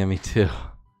 Yeah, me too.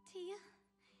 Tia,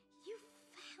 you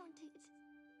found it.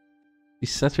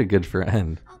 He's such a good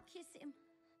friend. I'll kiss him.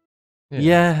 Yeah.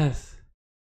 Yes.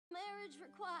 Marriage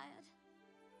required.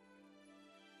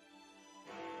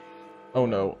 Oh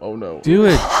no, oh no. Do it.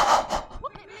 Maybe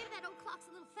that old clock's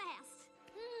a little fast.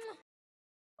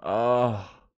 Oh.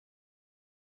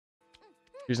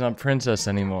 She's not princess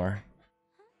anymore.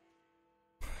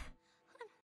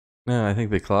 No, I think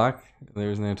the clock. There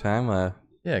was no time left.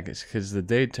 Yeah, because the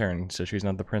day turned, so she's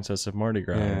not the princess of Mardi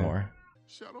Gras anymore.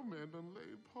 Shadow Man done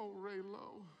laid poor Ray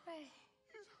low.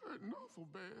 He's hurting awful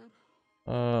bad.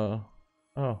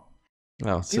 Oh.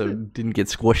 Oh, so didn't get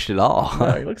squished at all.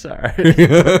 No, he looks alright.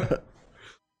 Looks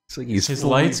like he's His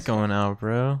fully, light's going out,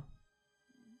 bro.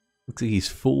 Looks like he's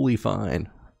fully fine.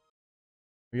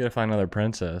 We gotta find another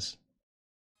princess.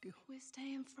 We're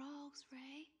staying frogs,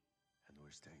 Ray. And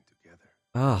we're staying together.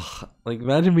 Oh, like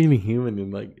imagine being a human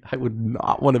and like I would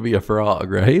not want to be a frog,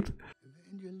 right?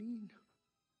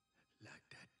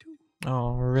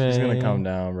 Oh, Ray. She's gonna come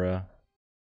down, bro.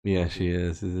 Yeah, she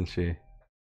is, isn't she?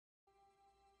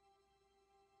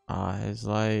 Ah, his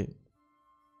light.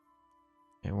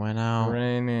 It went out.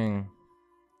 Raining.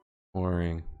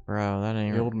 Boring. Bro, that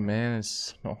ain't The old man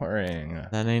is snoring.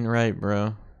 that ain't right,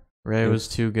 bro. Ray was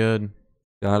too good.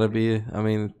 Gotta be. I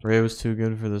mean, Ray was too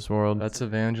good for this world. That's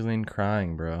Evangeline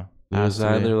crying, bro. it was Has to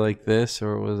be. either like this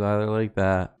or it was either like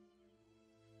that.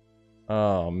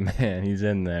 Oh man, he's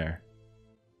in there.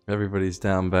 Everybody's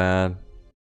down bad.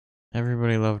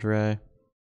 Everybody loved Ray.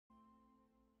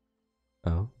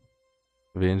 Oh,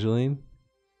 Evangeline?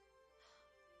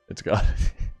 It's got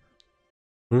it.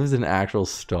 What if it's an actual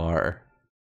star?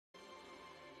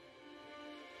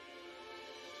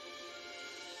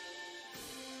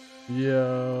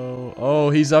 Yo. Oh,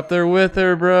 he's up there with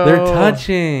her, bro. They're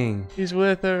touching. He's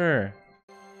with her.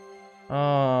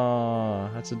 Oh,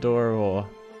 that's adorable.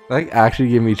 That actually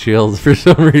gave me chills for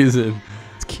some reason.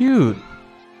 It's cute.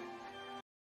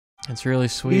 It's really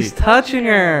sweet. He's touching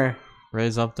her.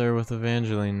 Ray's up there with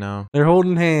Evangeline now. They're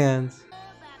holding hands.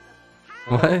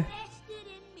 What?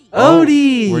 Oh,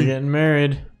 Odie! we're getting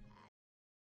married.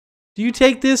 Do you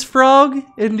take this frog?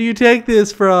 And do you take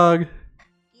this frog?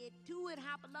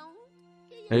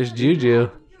 There's Juju.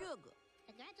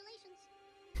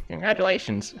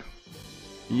 Congratulations.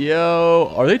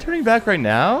 Yo, are they turning back right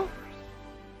now?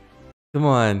 Come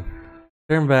on.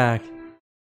 Turn back.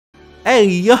 Hey,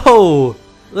 yo!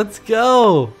 Let's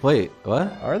go! Wait, what?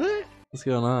 Are they? What's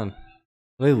going on?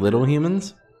 Are they little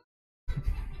humans?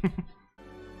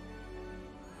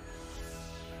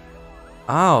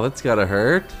 Oh, that's gotta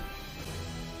hurt.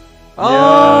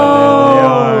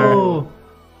 Oh!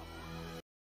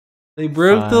 They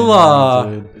broke the law.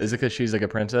 Is it because she's like a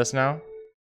princess now?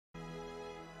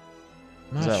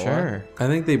 I'm not sure. I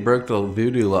think they broke the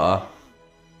voodoo law.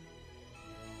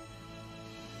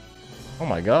 Oh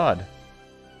my god.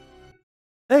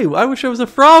 Hey, I wish I was a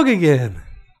frog again.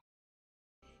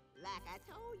 Like I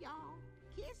told y'all,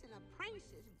 kissing a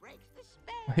princess breaks the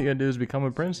spell. All you gotta do is become a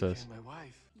princess.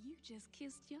 You just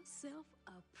kissed yourself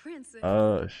a princess.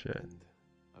 Oh shit.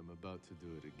 I'm about to do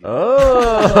it again.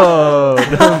 Oh,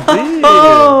 Naveen.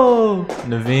 Oh!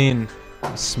 Naveen,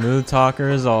 smooth talker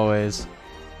as always.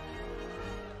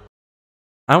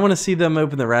 I want to see them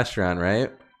open the restaurant,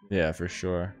 right? Yeah, for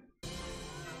sure.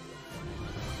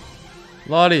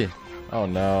 Lottie. Oh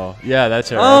no. Yeah, that's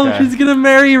her. Oh, okay. she's gonna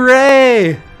marry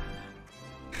Ray.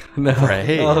 No.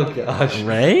 Ray? Oh gosh.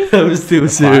 Ray? That was too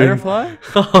soon. Firefly?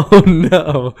 Oh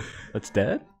no. That's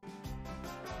dead?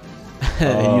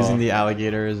 Using the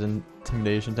alligator as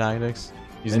intimidation tactics.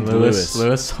 Using And Lewis.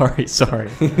 Sorry.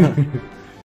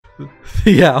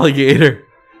 The alligator.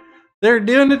 They're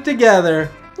doing it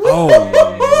together. Oh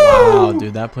wow,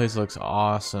 dude, that place looks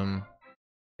awesome.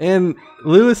 And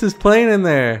Lewis is playing in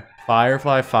there.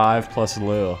 Firefly 5 plus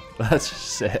Lou. That's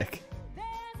sick.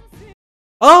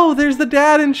 Oh, there's the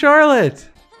dad and Charlotte.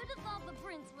 Who'd have thought the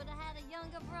prince would have had a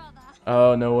younger brother?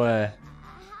 Oh, no way.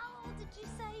 How old did you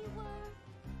say you were?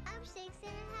 I'm 6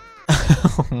 and a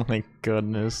half. Oh my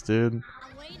goodness, dude. I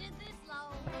waited this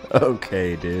long.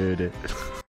 Okay, dude. Is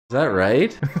that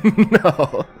right?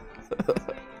 No.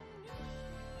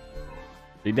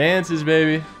 She dances,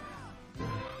 baby.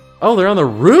 Oh, they're on the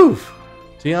roof.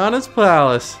 Tiana's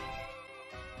palace.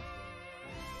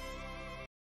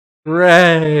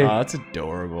 Ray. Oh, that's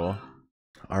adorable.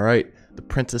 All right, The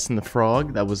Princess and the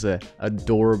Frog. That was a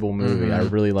adorable movie. I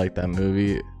really like that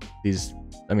movie.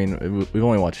 I mean, we've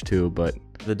only watched 2, but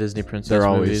The Disney princess they're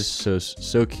always movies.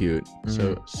 so cute,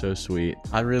 so sweet.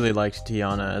 I really liked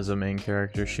Tiana as a main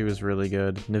character. She was really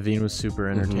good. Naveen was super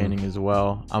entertaining as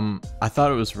well. I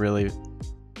thought it was really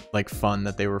like fun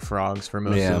that they were frogs for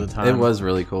most of the time. It was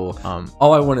really cool.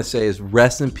 All I want to say is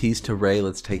rest in peace to Ray.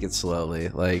 Let's take it slowly.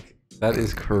 Like, that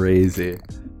is crazy.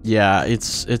 Yeah, it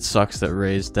sucks that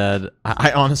Ray's dead.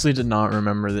 I honestly did not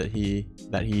remember that he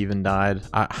even died.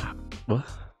 What?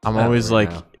 I'm always like,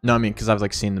 no, I mean, because I've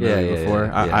like seen the movie before.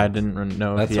 Yeah. I didn't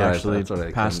know if he actually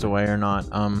passed away or not.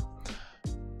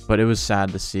 But it was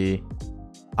sad to see.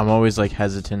 I'm always like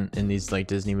hesitant in these like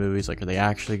Disney movies. Like, are they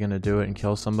actually gonna do it and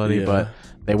kill somebody? Yeah. But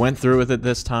they went through with it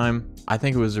this time. I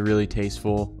think it was really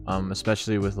tasteful,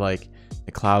 especially with like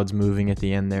the clouds moving at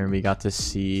the end there, and we got to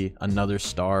see another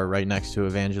star right next to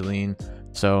Evangeline.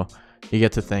 So you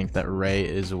get to think that Ray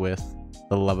is with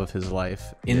the love of his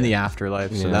life in the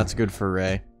afterlife. So that's good for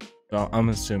Ray. Well, I'm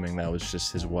assuming that was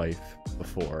just his wife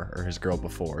before, or his girl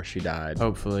before she died.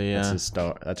 Hopefully, yeah. That's his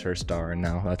star. That's her star, and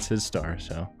now that's his star.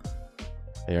 So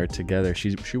they are together.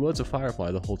 She was a firefly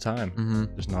the whole time,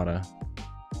 just not a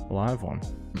live one.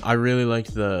 I really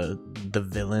liked the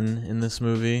villain in this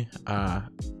movie.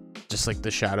 Just like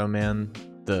the Shadow Man,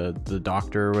 the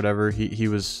doctor or whatever. He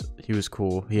was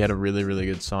cool. He had a really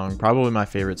good song. Probably my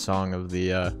favorite song of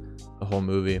the whole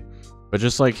movie. But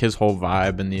just like his whole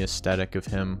vibe and the aesthetic of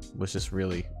him was just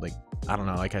really, like, I don't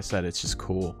know, like I said, it's just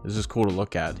cool. It's just cool to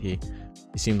look at. He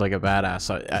seemed like a badass.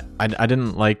 I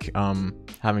didn't like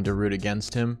having to root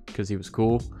against him because he was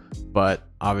cool, but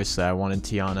obviously I wanted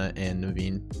Tiana and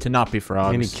Naveen to not be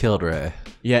frogs. And he killed Ray.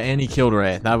 Yeah, and he killed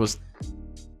Ray. That was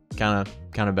kind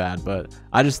of bad, but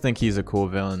I just think he's a cool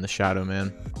villain, the Shadow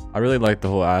Man. I really like the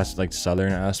whole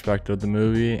southern aspect of the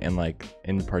movie, and like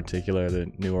in particular the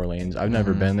New Orleans. I've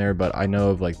never been there, but I know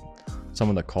of like some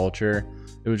of the culture.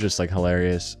 It was just like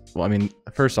hilarious. Well, I mean,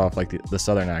 first off, like the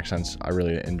southern accents I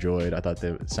really enjoyed. I thought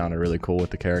they sounded really cool with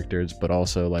the characters, but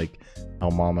also like how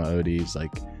Mama Odie's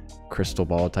like crystal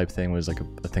ball type thing was like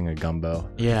a thing of gumbo.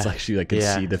 Yeah, it's like she like could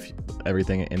see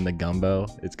everything in the gumbo.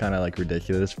 It's kind of like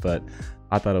ridiculous, but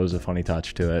I thought it was a funny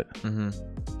touch to it.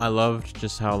 I loved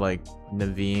just how like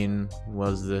Naveen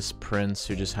was this prince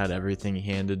who just had everything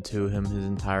handed to him his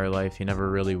entire life. He never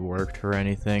really worked for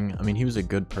anything. I mean, he was a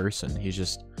good person. He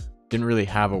just didn't really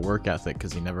have a work ethic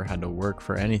because he never had to work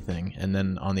for anything. And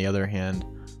then on the other hand,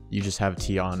 you just have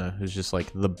Tiana, who's just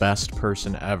like the best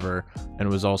person ever and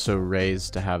was also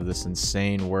raised to have this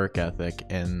insane work ethic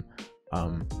and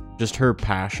Just her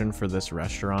passion for this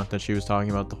restaurant that she was talking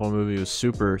about the whole movie was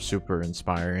super, super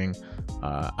inspiring.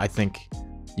 I think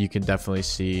you can definitely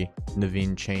see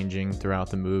Naveen changing throughout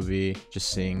the movie,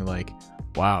 just seeing like,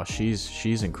 wow,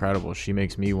 she's incredible. She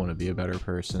makes me want to be a better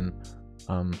person.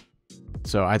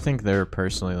 So I think they're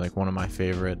personally like one of my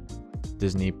favorite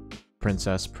Disney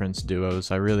princess prince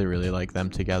duos. I really, really like them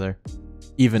together,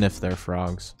 even if they're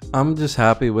frogs. I'm just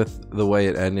happy with the way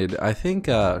it ended. I think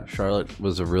Charlotte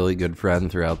was a really good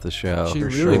friend throughout the show. She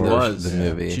really was. The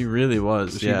movie. She really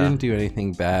was. She didn't do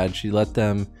anything bad.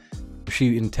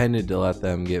 She intended to let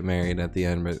them get married at the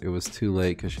end, but it was too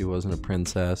late because she wasn't a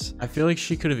princess. I feel like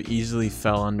she could have easily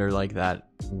fell under like that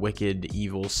wicked,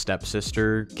 evil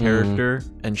stepsister character,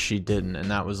 and she didn't,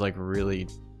 and that was like really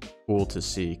cool to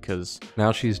see. Because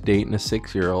now she's dating a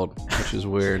 6-year-old, which is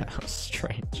weird. That was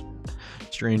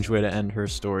strange way to end her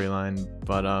storyline,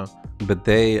 but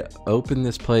they opened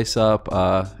this place up,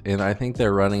 and I think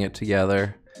they're running it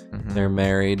together. They're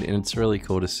married, and it's really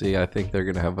cool to see. I think they're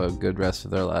gonna have a good rest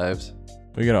of their lives.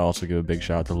 We gotta also give a big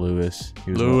shout out to Lewis.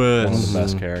 He was one of the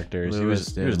best characters. He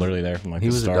was literally there from like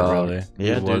the start. Probably.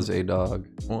 He was a dog.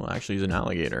 Well, actually, he's an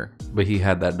alligator. But he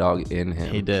had that dog in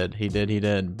him. He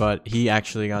did. But he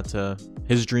actually got to.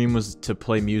 His dream was to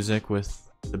play music with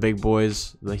the big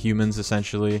boys, the humans,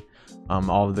 essentially.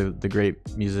 All of the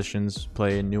great musicians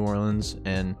play in New Orleans,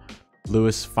 and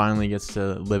Lewis finally gets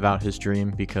to live out his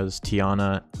dream because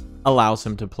Tiana allows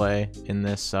him to play in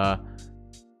this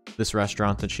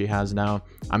restaurant that she has now.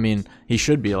 I mean, he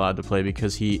should be allowed to play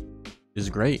because he is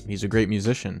great. He's a great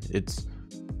musician. It's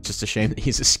just a shame that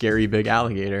he's a scary big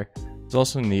alligator. It's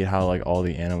also neat how like all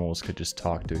the animals could just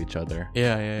talk to each other.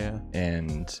 Yeah.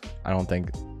 And I don't think,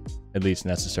 at least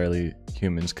necessarily,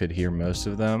 humans could hear most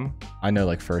of them. I know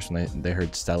like first when they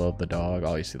heard Stella the dog,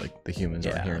 obviously like the humans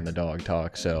aren't hearing the dog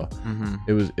talk, so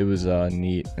it was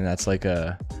neat. And that's like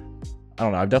I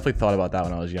don't know, I've definitely thought about that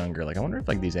when I was younger. Like I wonder if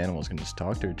like these animals can just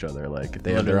talk to each other, like if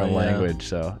they have their own language.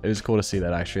 So it was cool to see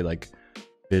that actually like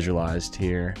visualized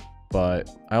here. But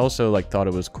I also like thought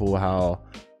it was cool how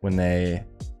when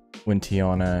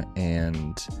Tiana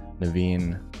and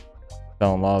Naveen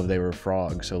fell in love, they were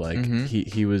frogs. So like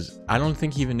he was. I don't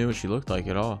think he even knew what she looked like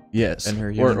at all. Yes, in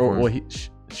her human form. Well,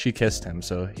 she kissed him,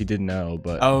 so he didn't know.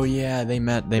 But oh yeah, they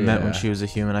met when she was a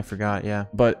human. I forgot. Yeah,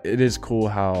 but it is cool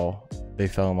how they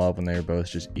fell in love when they were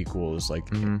both just equals, like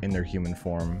in their human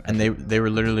form. And they were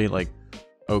literally like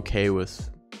okay with,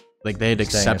 like they had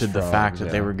accepted the fact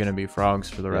that they were gonna be frogs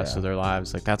for the rest of their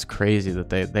lives. Like that's crazy that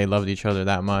they loved each other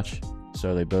that much.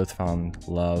 So they both found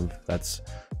love. That's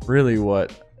really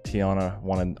what Tiana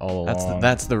wanted all along.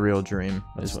 That's the real dream.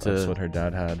 That's what her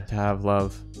dad had. To have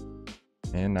love.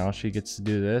 And now she gets to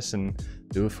do this and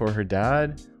do it for her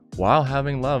dad while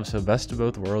having love. So best of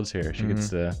both worlds here. She gets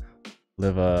to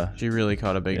live she really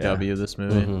caught a big W this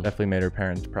movie. Definitely made her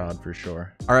parents proud for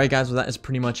sure. All right, guys, well, that is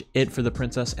pretty much it for The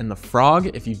Princess and the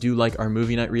Frog. If you do like our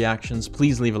movie night reactions,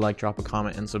 please leave a like, drop a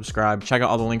comment, and subscribe. Check out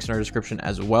all the links in our description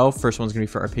as well. First one's gonna be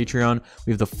for our Patreon.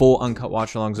 We have the full uncut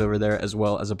watch alongs over there, as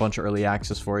well as a bunch of early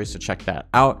access for you, so check that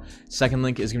out. Second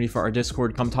link is gonna be for our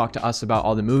Discord. Come talk to us about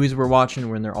all the movies we're watching.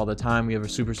 We're in there all the time. We have a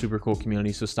super, super cool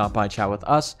community, so stop by, chat with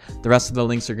us. The rest of the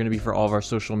links are gonna be for all of our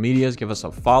social medias. Give us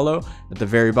a follow. At the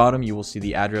very bottom, you will see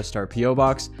the address to our P.O.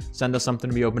 box. Send us something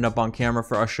to be opened up on camera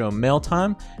for our show Mail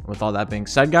Time. And with all that being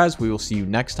said, guys, we will see you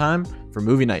next time for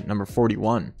movie night number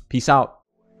 41. Peace out.